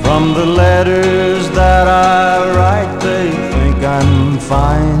 From the letters that I write, they think I'm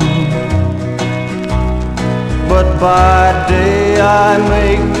fine. But by day I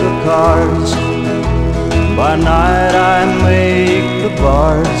make the cards, by night I make the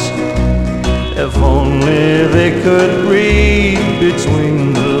bars. If only they could read between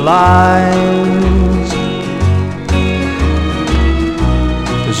the lines.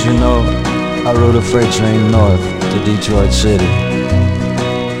 'Cause you know, I rode a freight train north to Detroit City.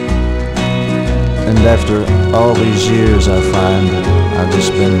 And after all these years I find that I've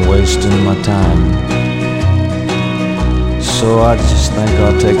just been wasting my time. So I just think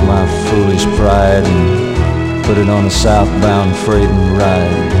I'll take my foolish pride and put it on a southbound freight and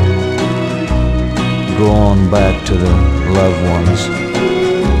ride. Go on back to the loved ones,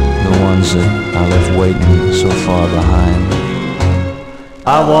 the ones that I left waiting so far behind.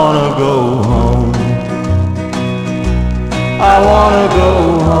 I wanna go home. I wanna go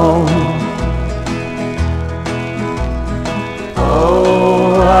home.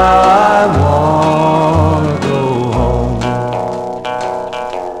 Oh, I wanna go home.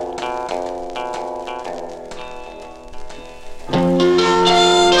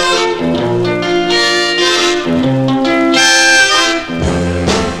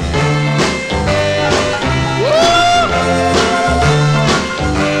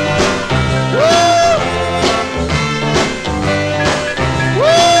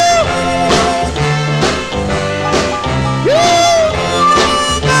 Woo!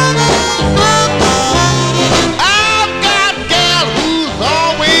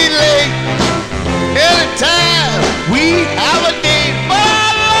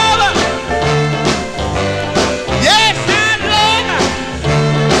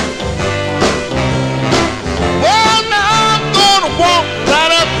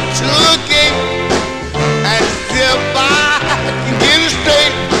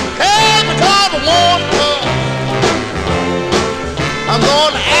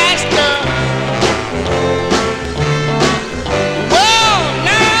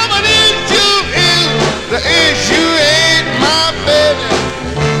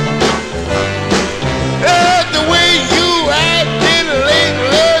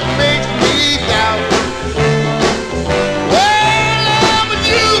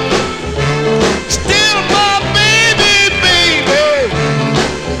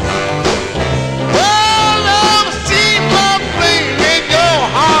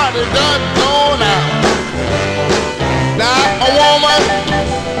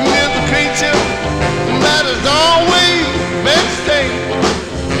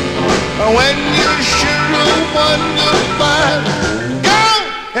 when you should have wondered go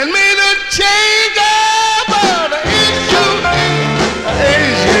and made a change over the issue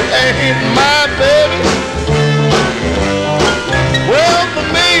ain't my baby. Well, for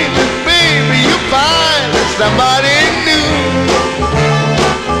me, baby, you find somebody new.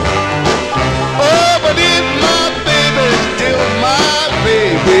 Oh, but it's my baby, still my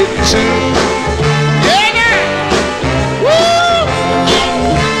baby too.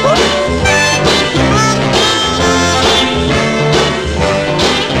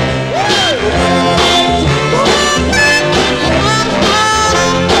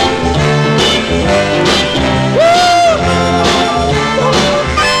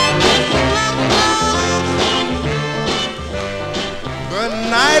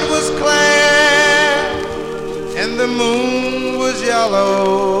 The moon was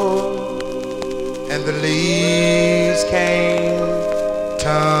yellow and the leaves came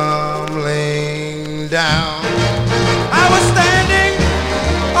tumbling down. I was standing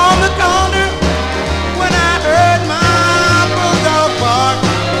on the corner when I heard my bulldog bark.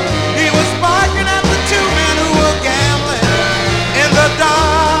 He was barking at the two men who were gambling in the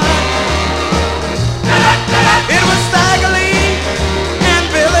dark. It was Stagger Lee and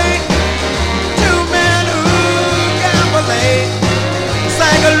Billy, two men who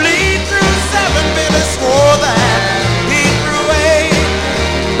Stagger Lee threw 7, Billy swore that he threw 8.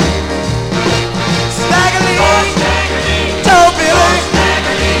 Stagger Lee told Billy,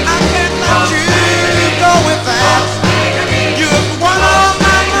 I can't let you go with that. You've won all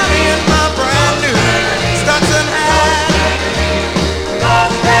my money in my brand new Stetson hat.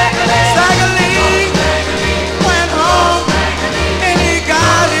 Stagger Lee went home and he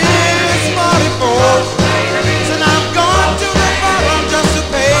got his 44.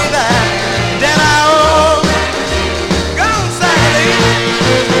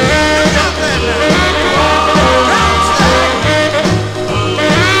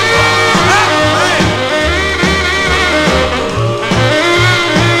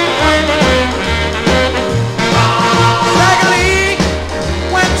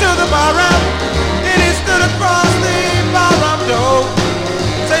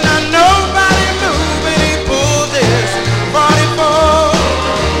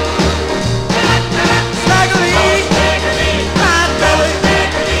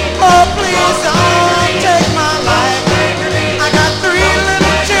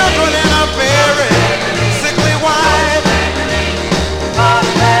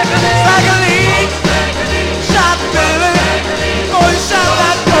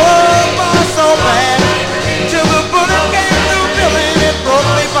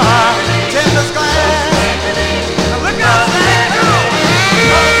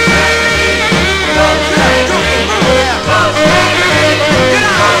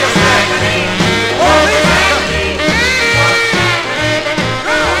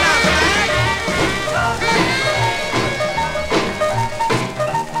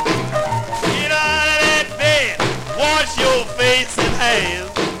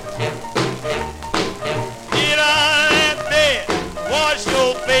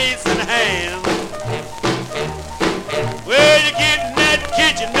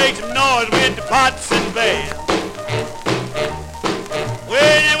 Pots and pans.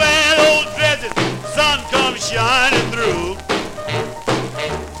 When you wear those dresses, sun comes shining through.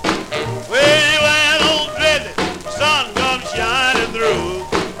 When you wear those dresses, sun comes shining through.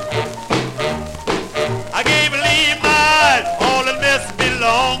 I can't believe my eyes, all the mess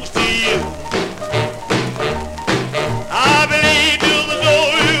belongs to you. I believe till the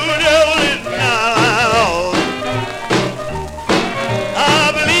door you devil is not.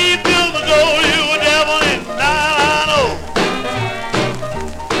 I believe till the door you devil is not.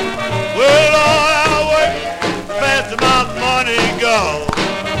 Well, Lord, I work the faster my money goes.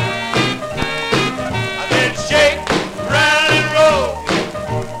 I said shake, round and roll,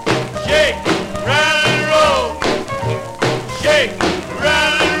 shake, round and roll, shake,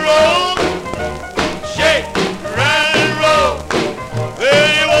 round and roll, shake, round and roll. Well,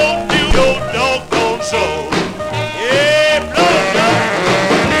 you won't do your doggone soul. Yeah, blow it up.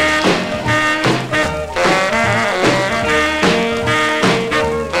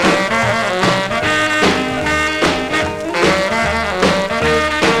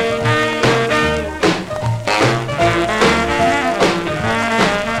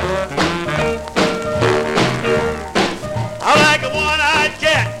 I like a one-eyed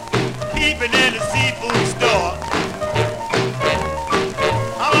cat peeping in the seafood store.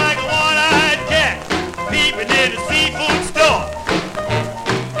 I like a one-eyed cat peeping in the seafood store.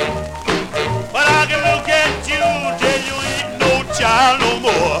 But I can look at you till you ain't no child no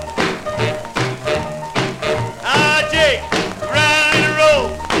more.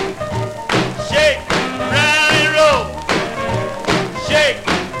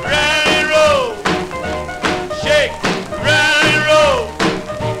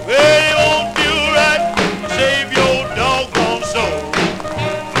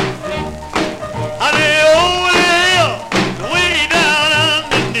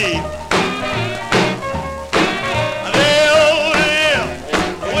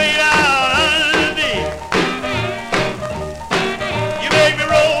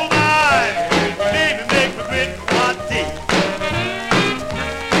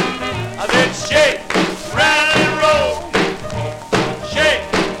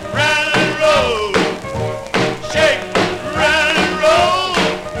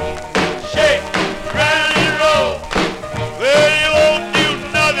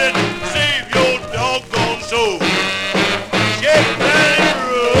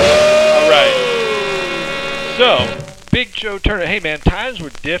 So, Big Joe Turner. Hey, man, times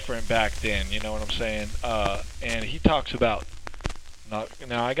were different back then. You know what I'm saying? And he talks about.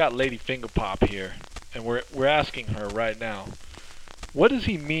 Now I got Lady Fingerpop here, and we're asking her right now. What does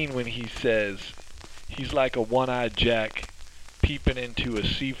he mean when he says he's like a one-eyed Jack peeping into a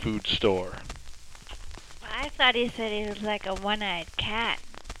seafood store? I thought he said he was like a one-eyed cat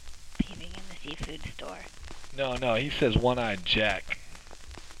peeping in the seafood store. No, he says one-eyed Jack.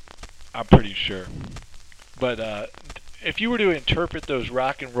 I'm pretty sure. But if you were to interpret those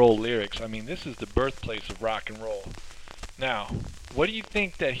rock and roll lyrics, I mean, this is the birthplace of rock and roll. Now, what do you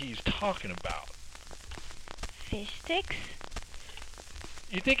think that he's talking about? Fish sticks?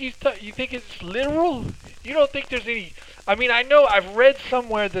 You think you think it's literal? You don't think there's any? I mean, I know I've read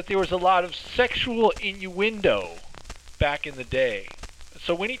somewhere that there was a lot of sexual innuendo back in the day.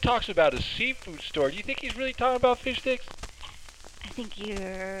 So when he talks about a seafood store, do you think he's really talking about fish sticks? I think you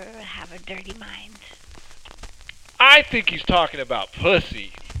have a dirty mind. I think he's talking about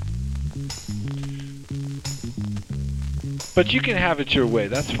pussy. But you can have it your way.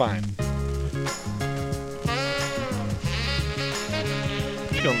 That's fine.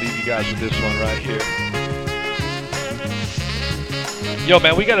 Gonna leave you guys with this one right here. Yo,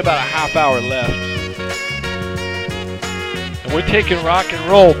 man, we got about a half hour left, and we're taking rock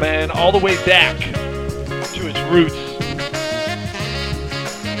and roll, man, all the way back to its roots.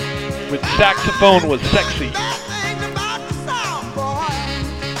 When saxophone was sexy.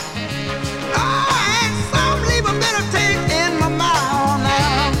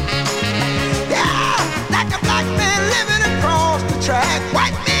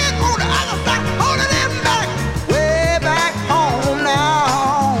 White men on the other side, holding them back, way back home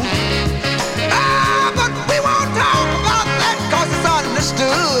now. But we won't talk about that 'cause it's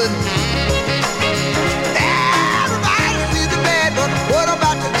understood. Everybody sees the bad, but what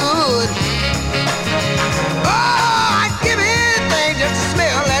about the good? Oh, I'd give anything just to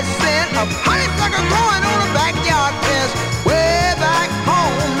smell that scent of honeysuckle growing on a backyard fence, way back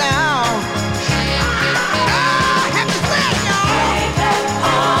home now.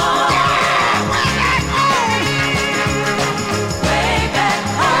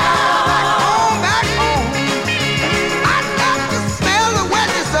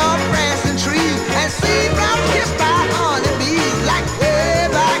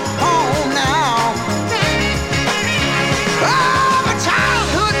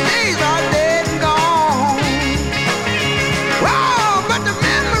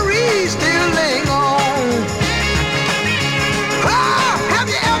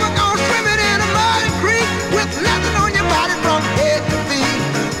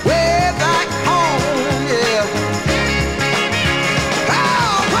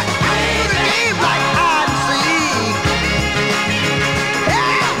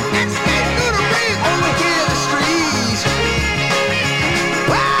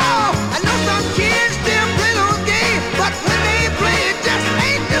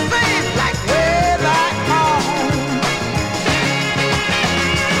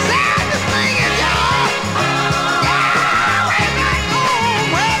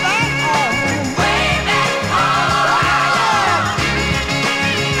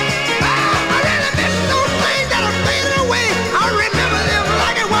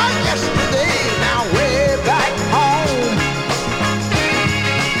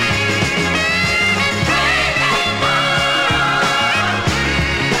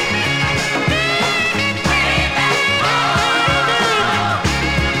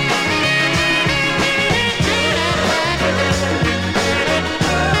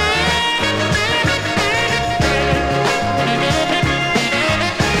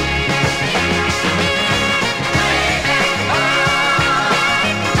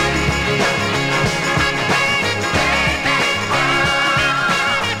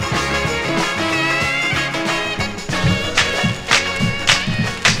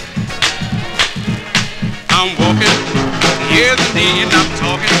 and I'm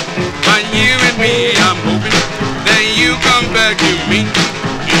talking about you and me. I'm hoping that you come back to me.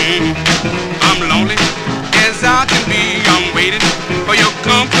 I'm lonely as I can be. I'm waiting for your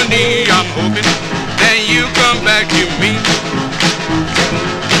company. I'm hoping that you come back to me.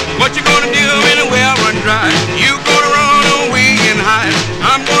 What you gonna do when the well run dry? You gonna run away and hide?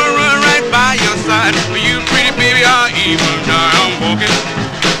 I'm gonna run right by your side. For you, pretty baby, I'll even die. I'm walking,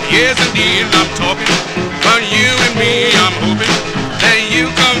 yes indeed, I'm talking about you and me. I'm hoping that you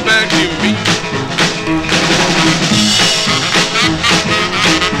come back to me.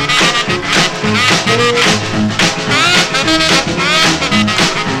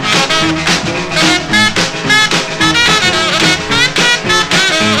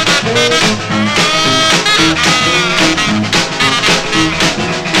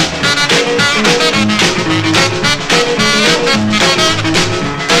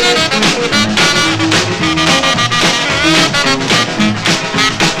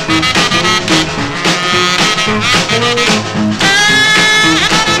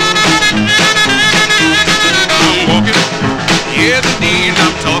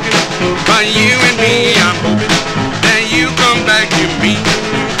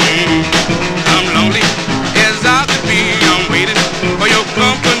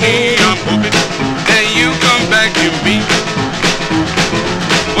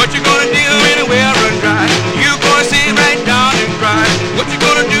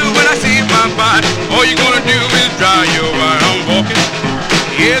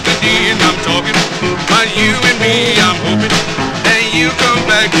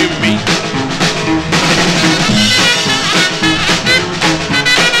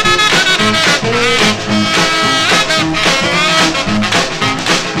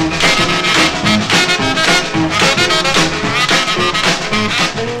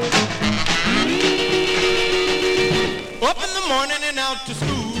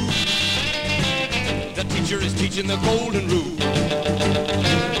 The teacher is teaching the golden rule.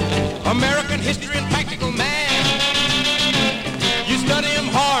 American history and practical math. You study them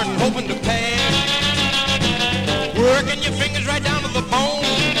hard and hoping to pass. Working your fingers right down to the bone.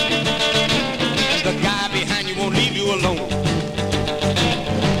 The guy behind you won't leave you alone.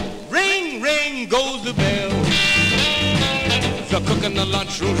 Ring, ring goes the bell. The cook in the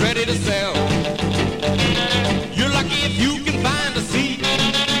lunchroom's ready to sell. You're lucky if you can find a seat.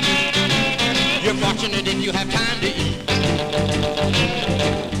 You're fortunate if you have time to eat.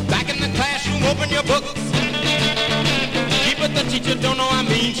 Back in the classroom, open your books. Keep it, the teacher don't know how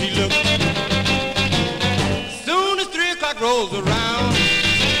mean she looks. Soon as 3 o'clock rolls around,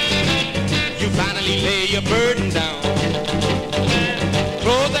 you finally lay your burden down.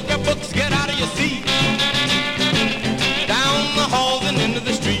 Close up your books, get out of your seat. Down the halls and into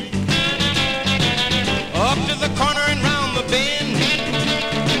the street. Up to the corner and round the bend.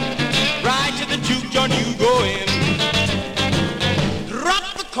 Right to the juke joint you go in. Drop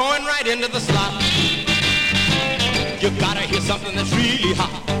the coin right into the slot. You gotta hear something that's really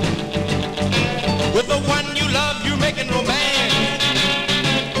hot. With the one you love, you're making romance.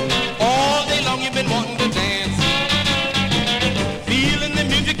 All day long you've been wanting to dance. Feeling the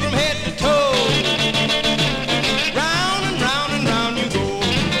music from head to toe. Round and round and round you go.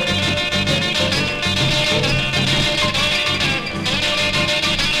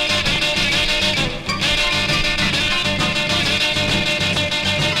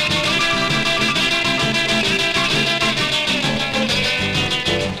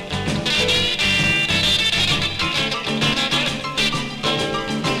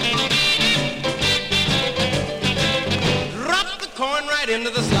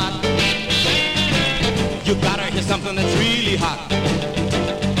 Into the slot. You gotta hear something that's really hot.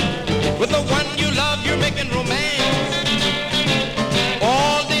 With the one you love, you're making romance.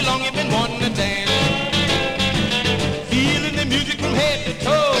 All day long you've been wanting to dance. Feeling the music from head to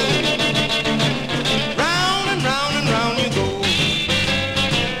toe. Round and round and round you go.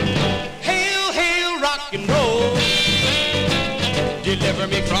 Hail, hail, rock and roll. Deliver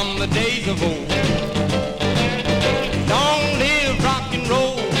me from the days of old. Long live rock and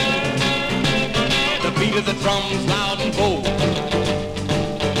roll. The beat of the drums loud and bold.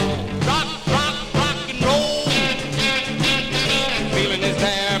 Rock, rock, rock and roll. Feeling is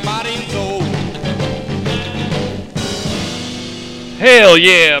there, body and soul. Hell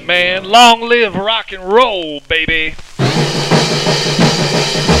yeah, man. Long live rock and roll, baby.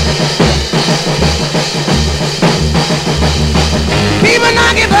 Keep a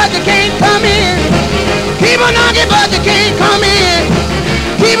knocking, but you can't come in. Keep a knocking, but you can't come in.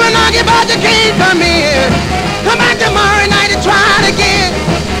 Keep a knocking, but you can't come in. Come back tomorrow night and try it again.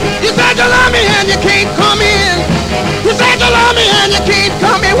 You said you love me and you can't come in. You said you love me and you can't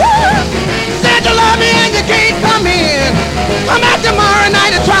come in. Woo! You said you love me and you can't come in. Come back tomorrow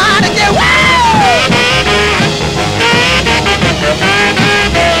night and try it again. Woo!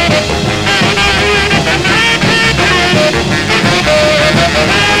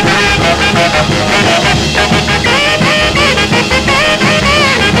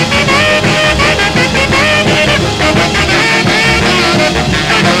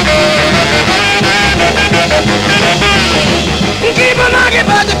 Keep on knocking,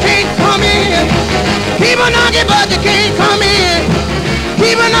 but you can't come in. Keep on knocking, but you can't come in.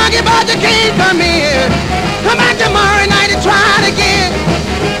 Keep on knocking, but you can't come in. Come back tomorrow night and try it again.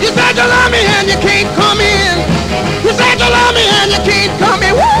 You said you love me and you can't come in. You said you love me and you can't come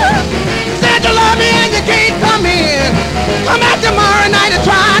in. Woo! You said you love me and you can't come in. Come back tomorrow night and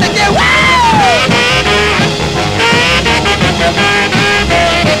try it again. Woo!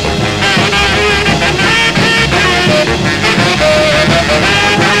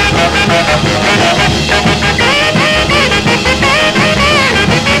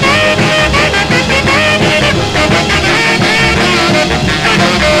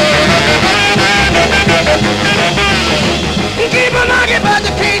 Keep on knocking, but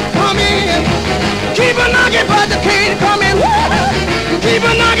you can't come in. Keep on knocking, but you can't come in. Woo! Keep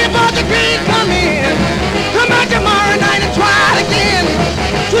on knocking, but you can't come in. Come back tomorrow night and try it again.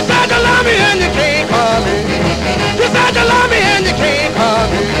 You said you love me and you can't come in. You said you love me and you can't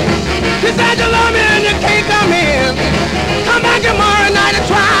come in. You said you love me and you can't come in. Come back tomorrow night and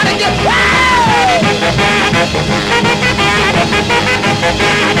try it again.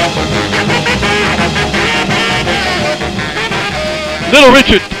 Little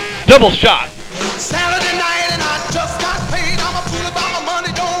Richard, double shot. Saturday night and I just got paid. I'm a fool about my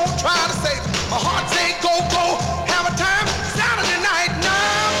money, don't try to save. My heart say go, go, have a time. Saturday night, now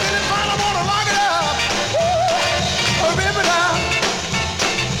I'm feeling fine, I wanna lock it up. Woo! Oh, rip it up.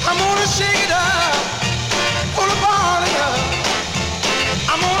 I'm gonna shake it up.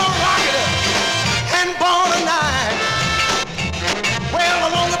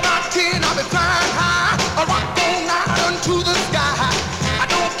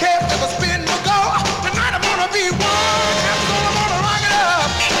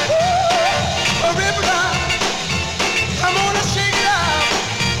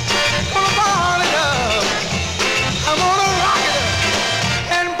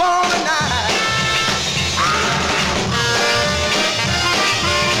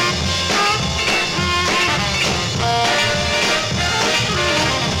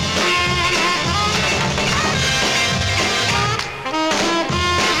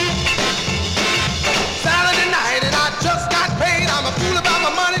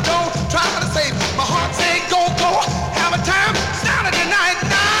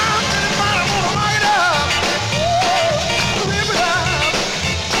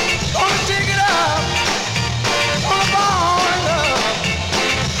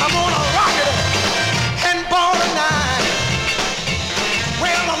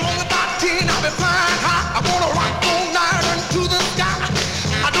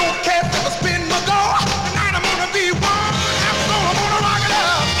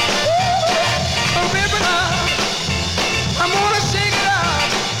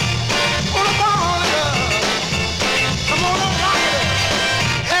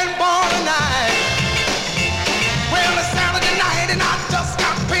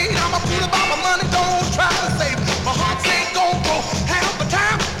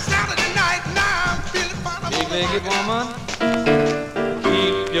 dig it, woman.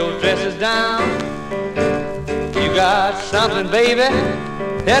 Keep your dresses down. You got something, baby,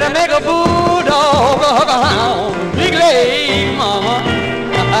 that'll make a bulldog hug around. Big leg, mama.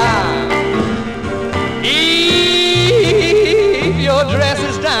 Keep your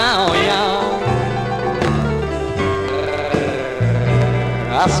dresses down, y'all.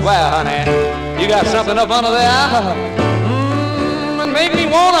 I swear, honey, you got something up under there. And make me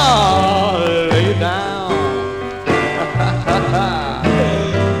wanna lay down.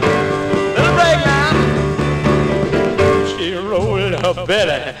 Little break now. She rolled her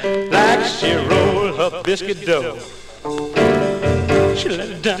belly like she rolled her biscuit dough. She let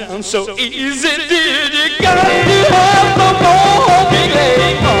it down so easy, did you? Got to have some more big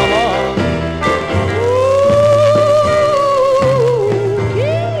leg, mama. Ooh,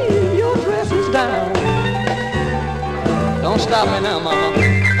 keep your dresses down. Don't stop me now, mama.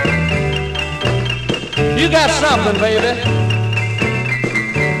 You got something, baby.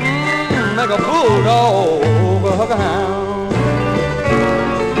 Make a bulldog hug a hound.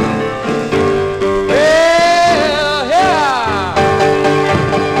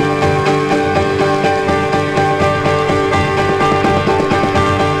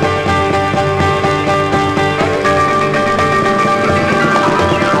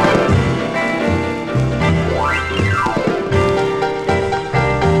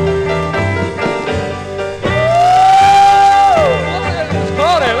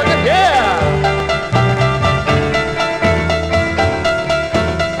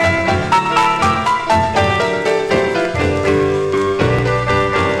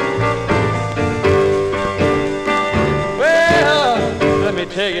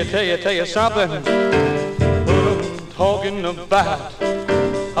 Tell you something. What I'm talking about.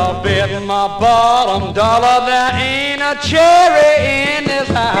 I'll bet my bottom dollar there ain't a cherry in this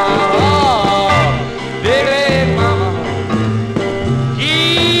house. Oh, big leg mama,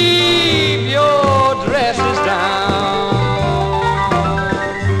 keep your dresses down.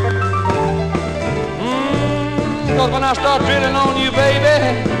 'Cause when I start drilling on you, baby,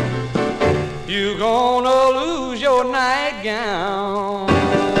 you're gonna lose your nightgown.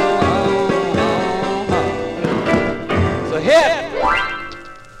 Hit!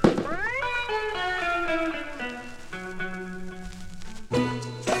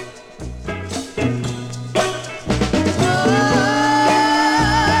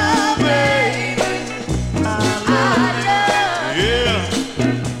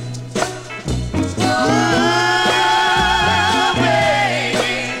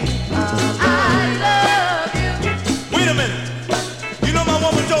 Wait a minute. You know my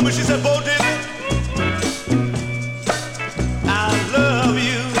woman told me, she said, Bo Diddley, I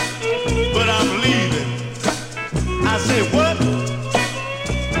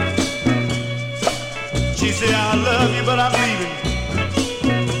love you, but I'm leaving.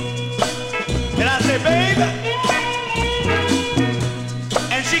 And I said, baby.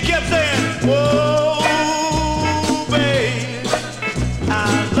 And she kept saying, whoa, baby,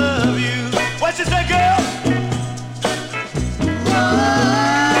 I love you. What she say, girl? Whoa,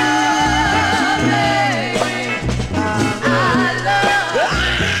 baby, I love you.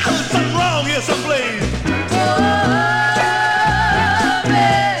 There's something wrong here someplace.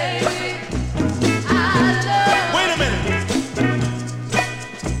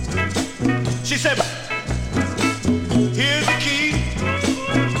 She said, here's the key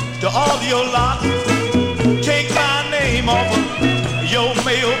to all your locks. Take my name off of your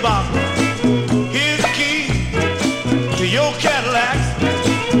mailbox. Here's the key to your Cadillacs.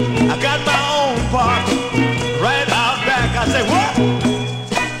 I got my own park right out back. I said, what?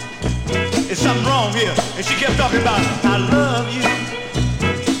 There's something wrong here. And she kept talking about, I love you.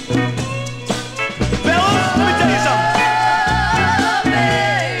 Fellas, let me tell you something.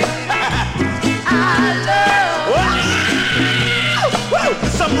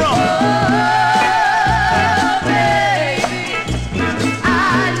 Something wrong. Oh, baby, I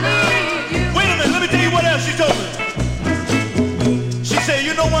need you. Wait a minute, let me tell you what else she told me. She said,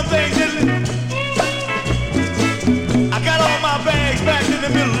 you know one thing, Diddley? I got all my bags packed in the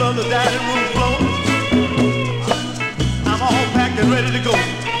middle of the dining room floor. I'm all packed and ready to go.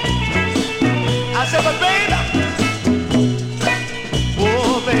 I said, but baby,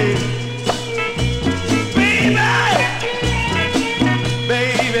 oh, baby.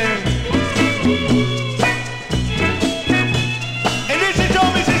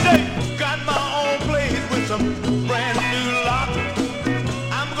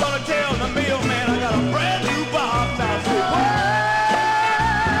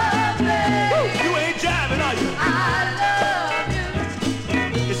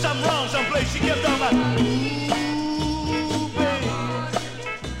 She kept talking about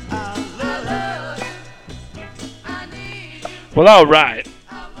Well, all right.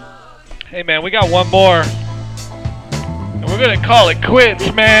 Hey, man, we got one more. And we're going to call it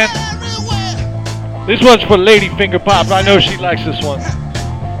quits, man. This one's for Lady Finger Pop. I know she likes this one.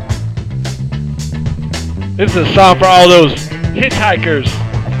 This is a song for all those hitchhikers,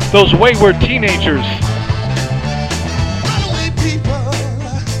 those wayward teenagers.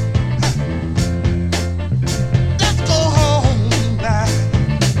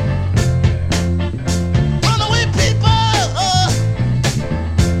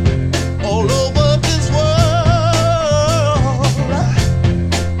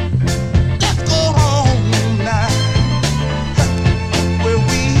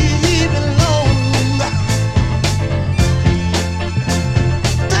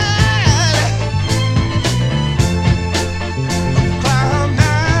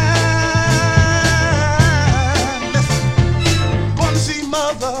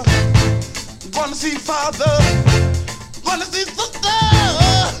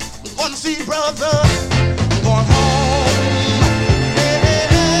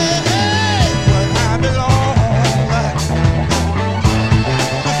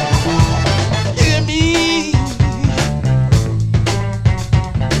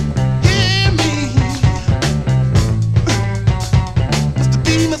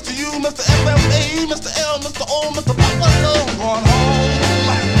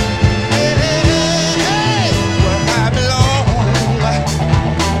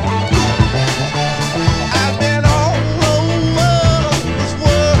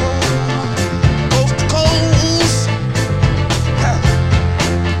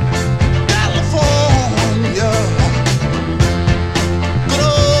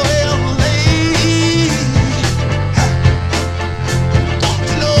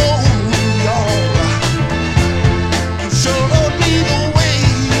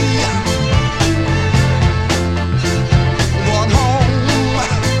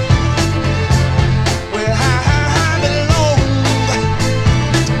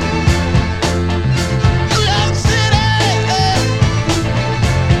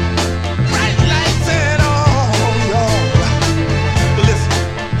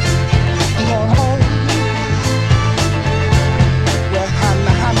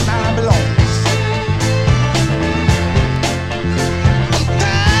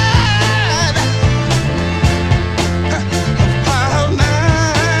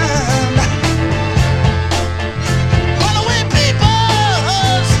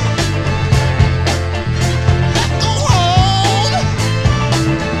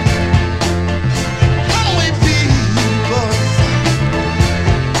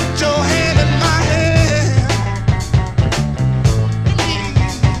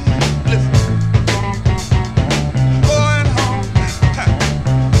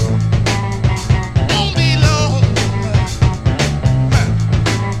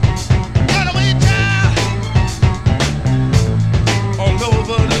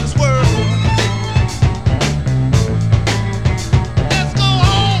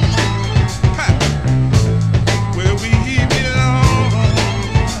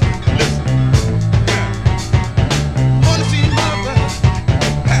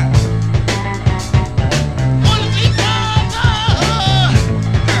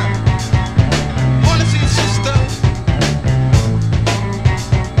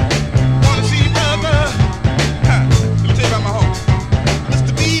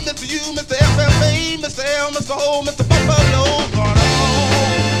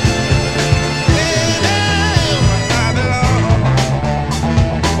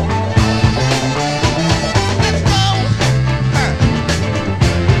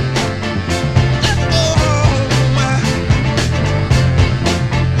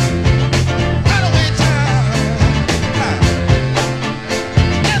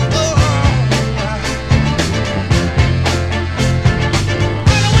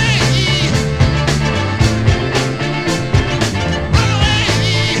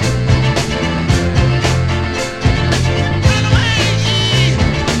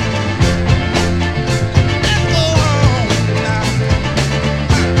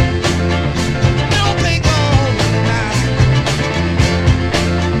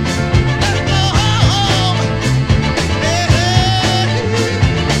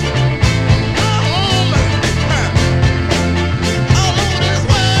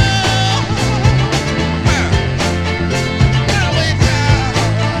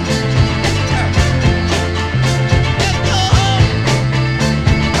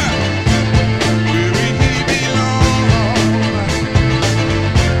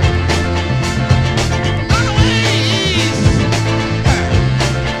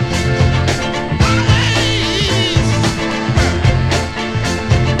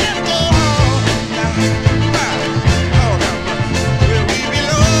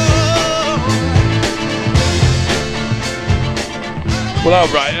 Well,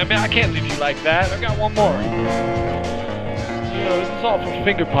 alright. I mean, I can't leave you like that. I got one more. You know, this is all for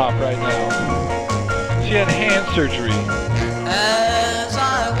Finger Pop right now. She had hand surgery. She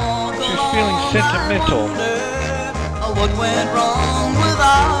was feeling sentimental. What went wrong with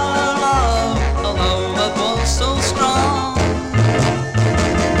our love? A love that was so strong.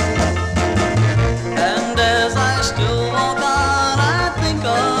 And as I still walk on, I think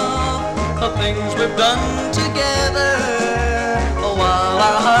of the things we've done together while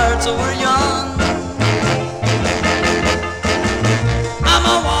our hearts were young. I'm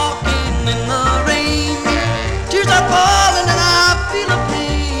a walking in the rain, tears are falling and I feel a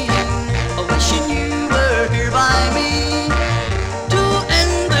pain, wishing you were here by me.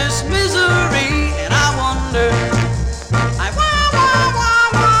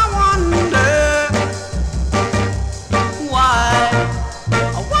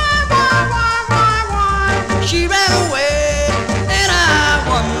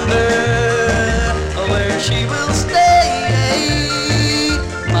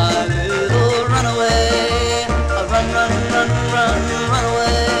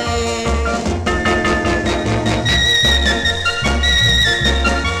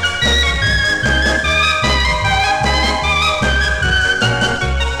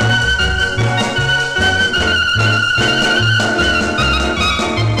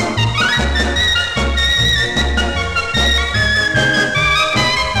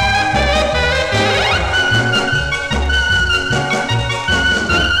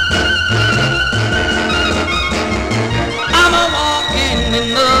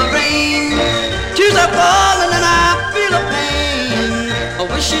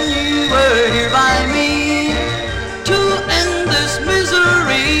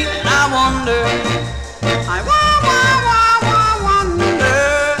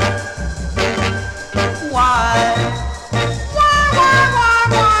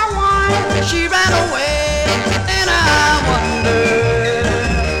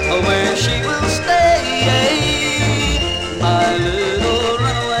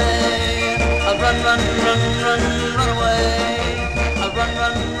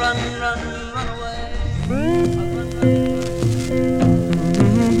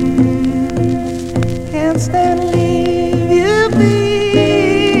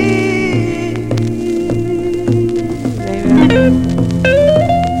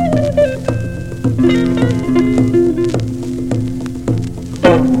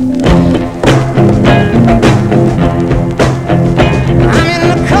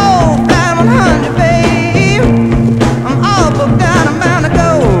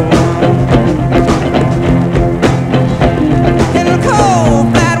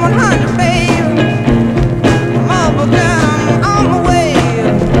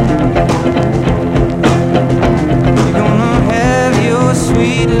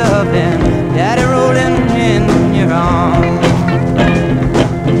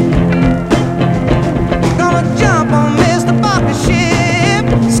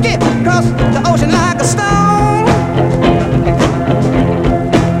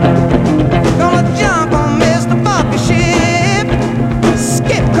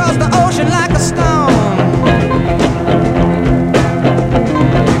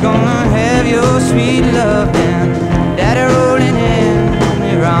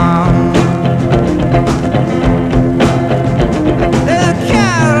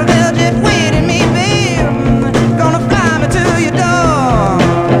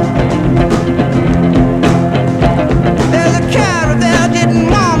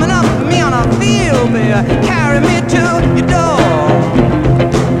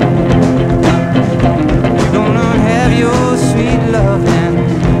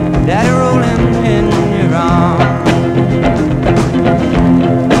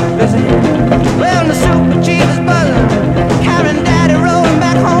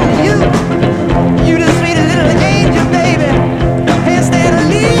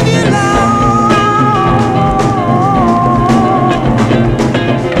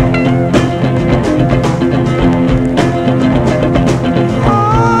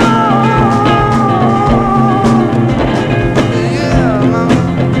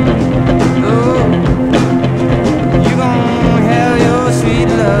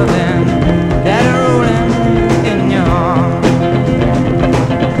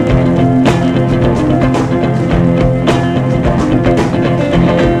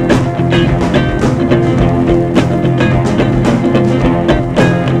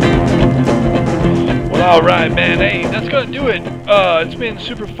 Alright, man. Hey, that's going to do it. It's been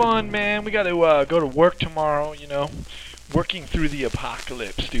super fun, man. We got to go to work tomorrow, you know. working through the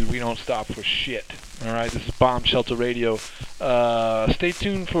apocalypse, dude. We don't stop for shit. All right, this is Bomb Shelter Radio. Stay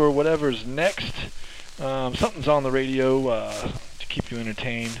tuned for whatever's next. Something's on the radio to keep you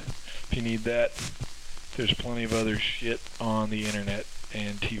entertained if you need that. There's plenty of other shit on the internet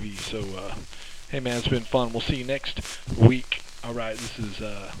and TV. So, hey man, it's been fun. We'll see you next week. All right, this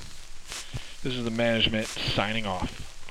is the management signing off.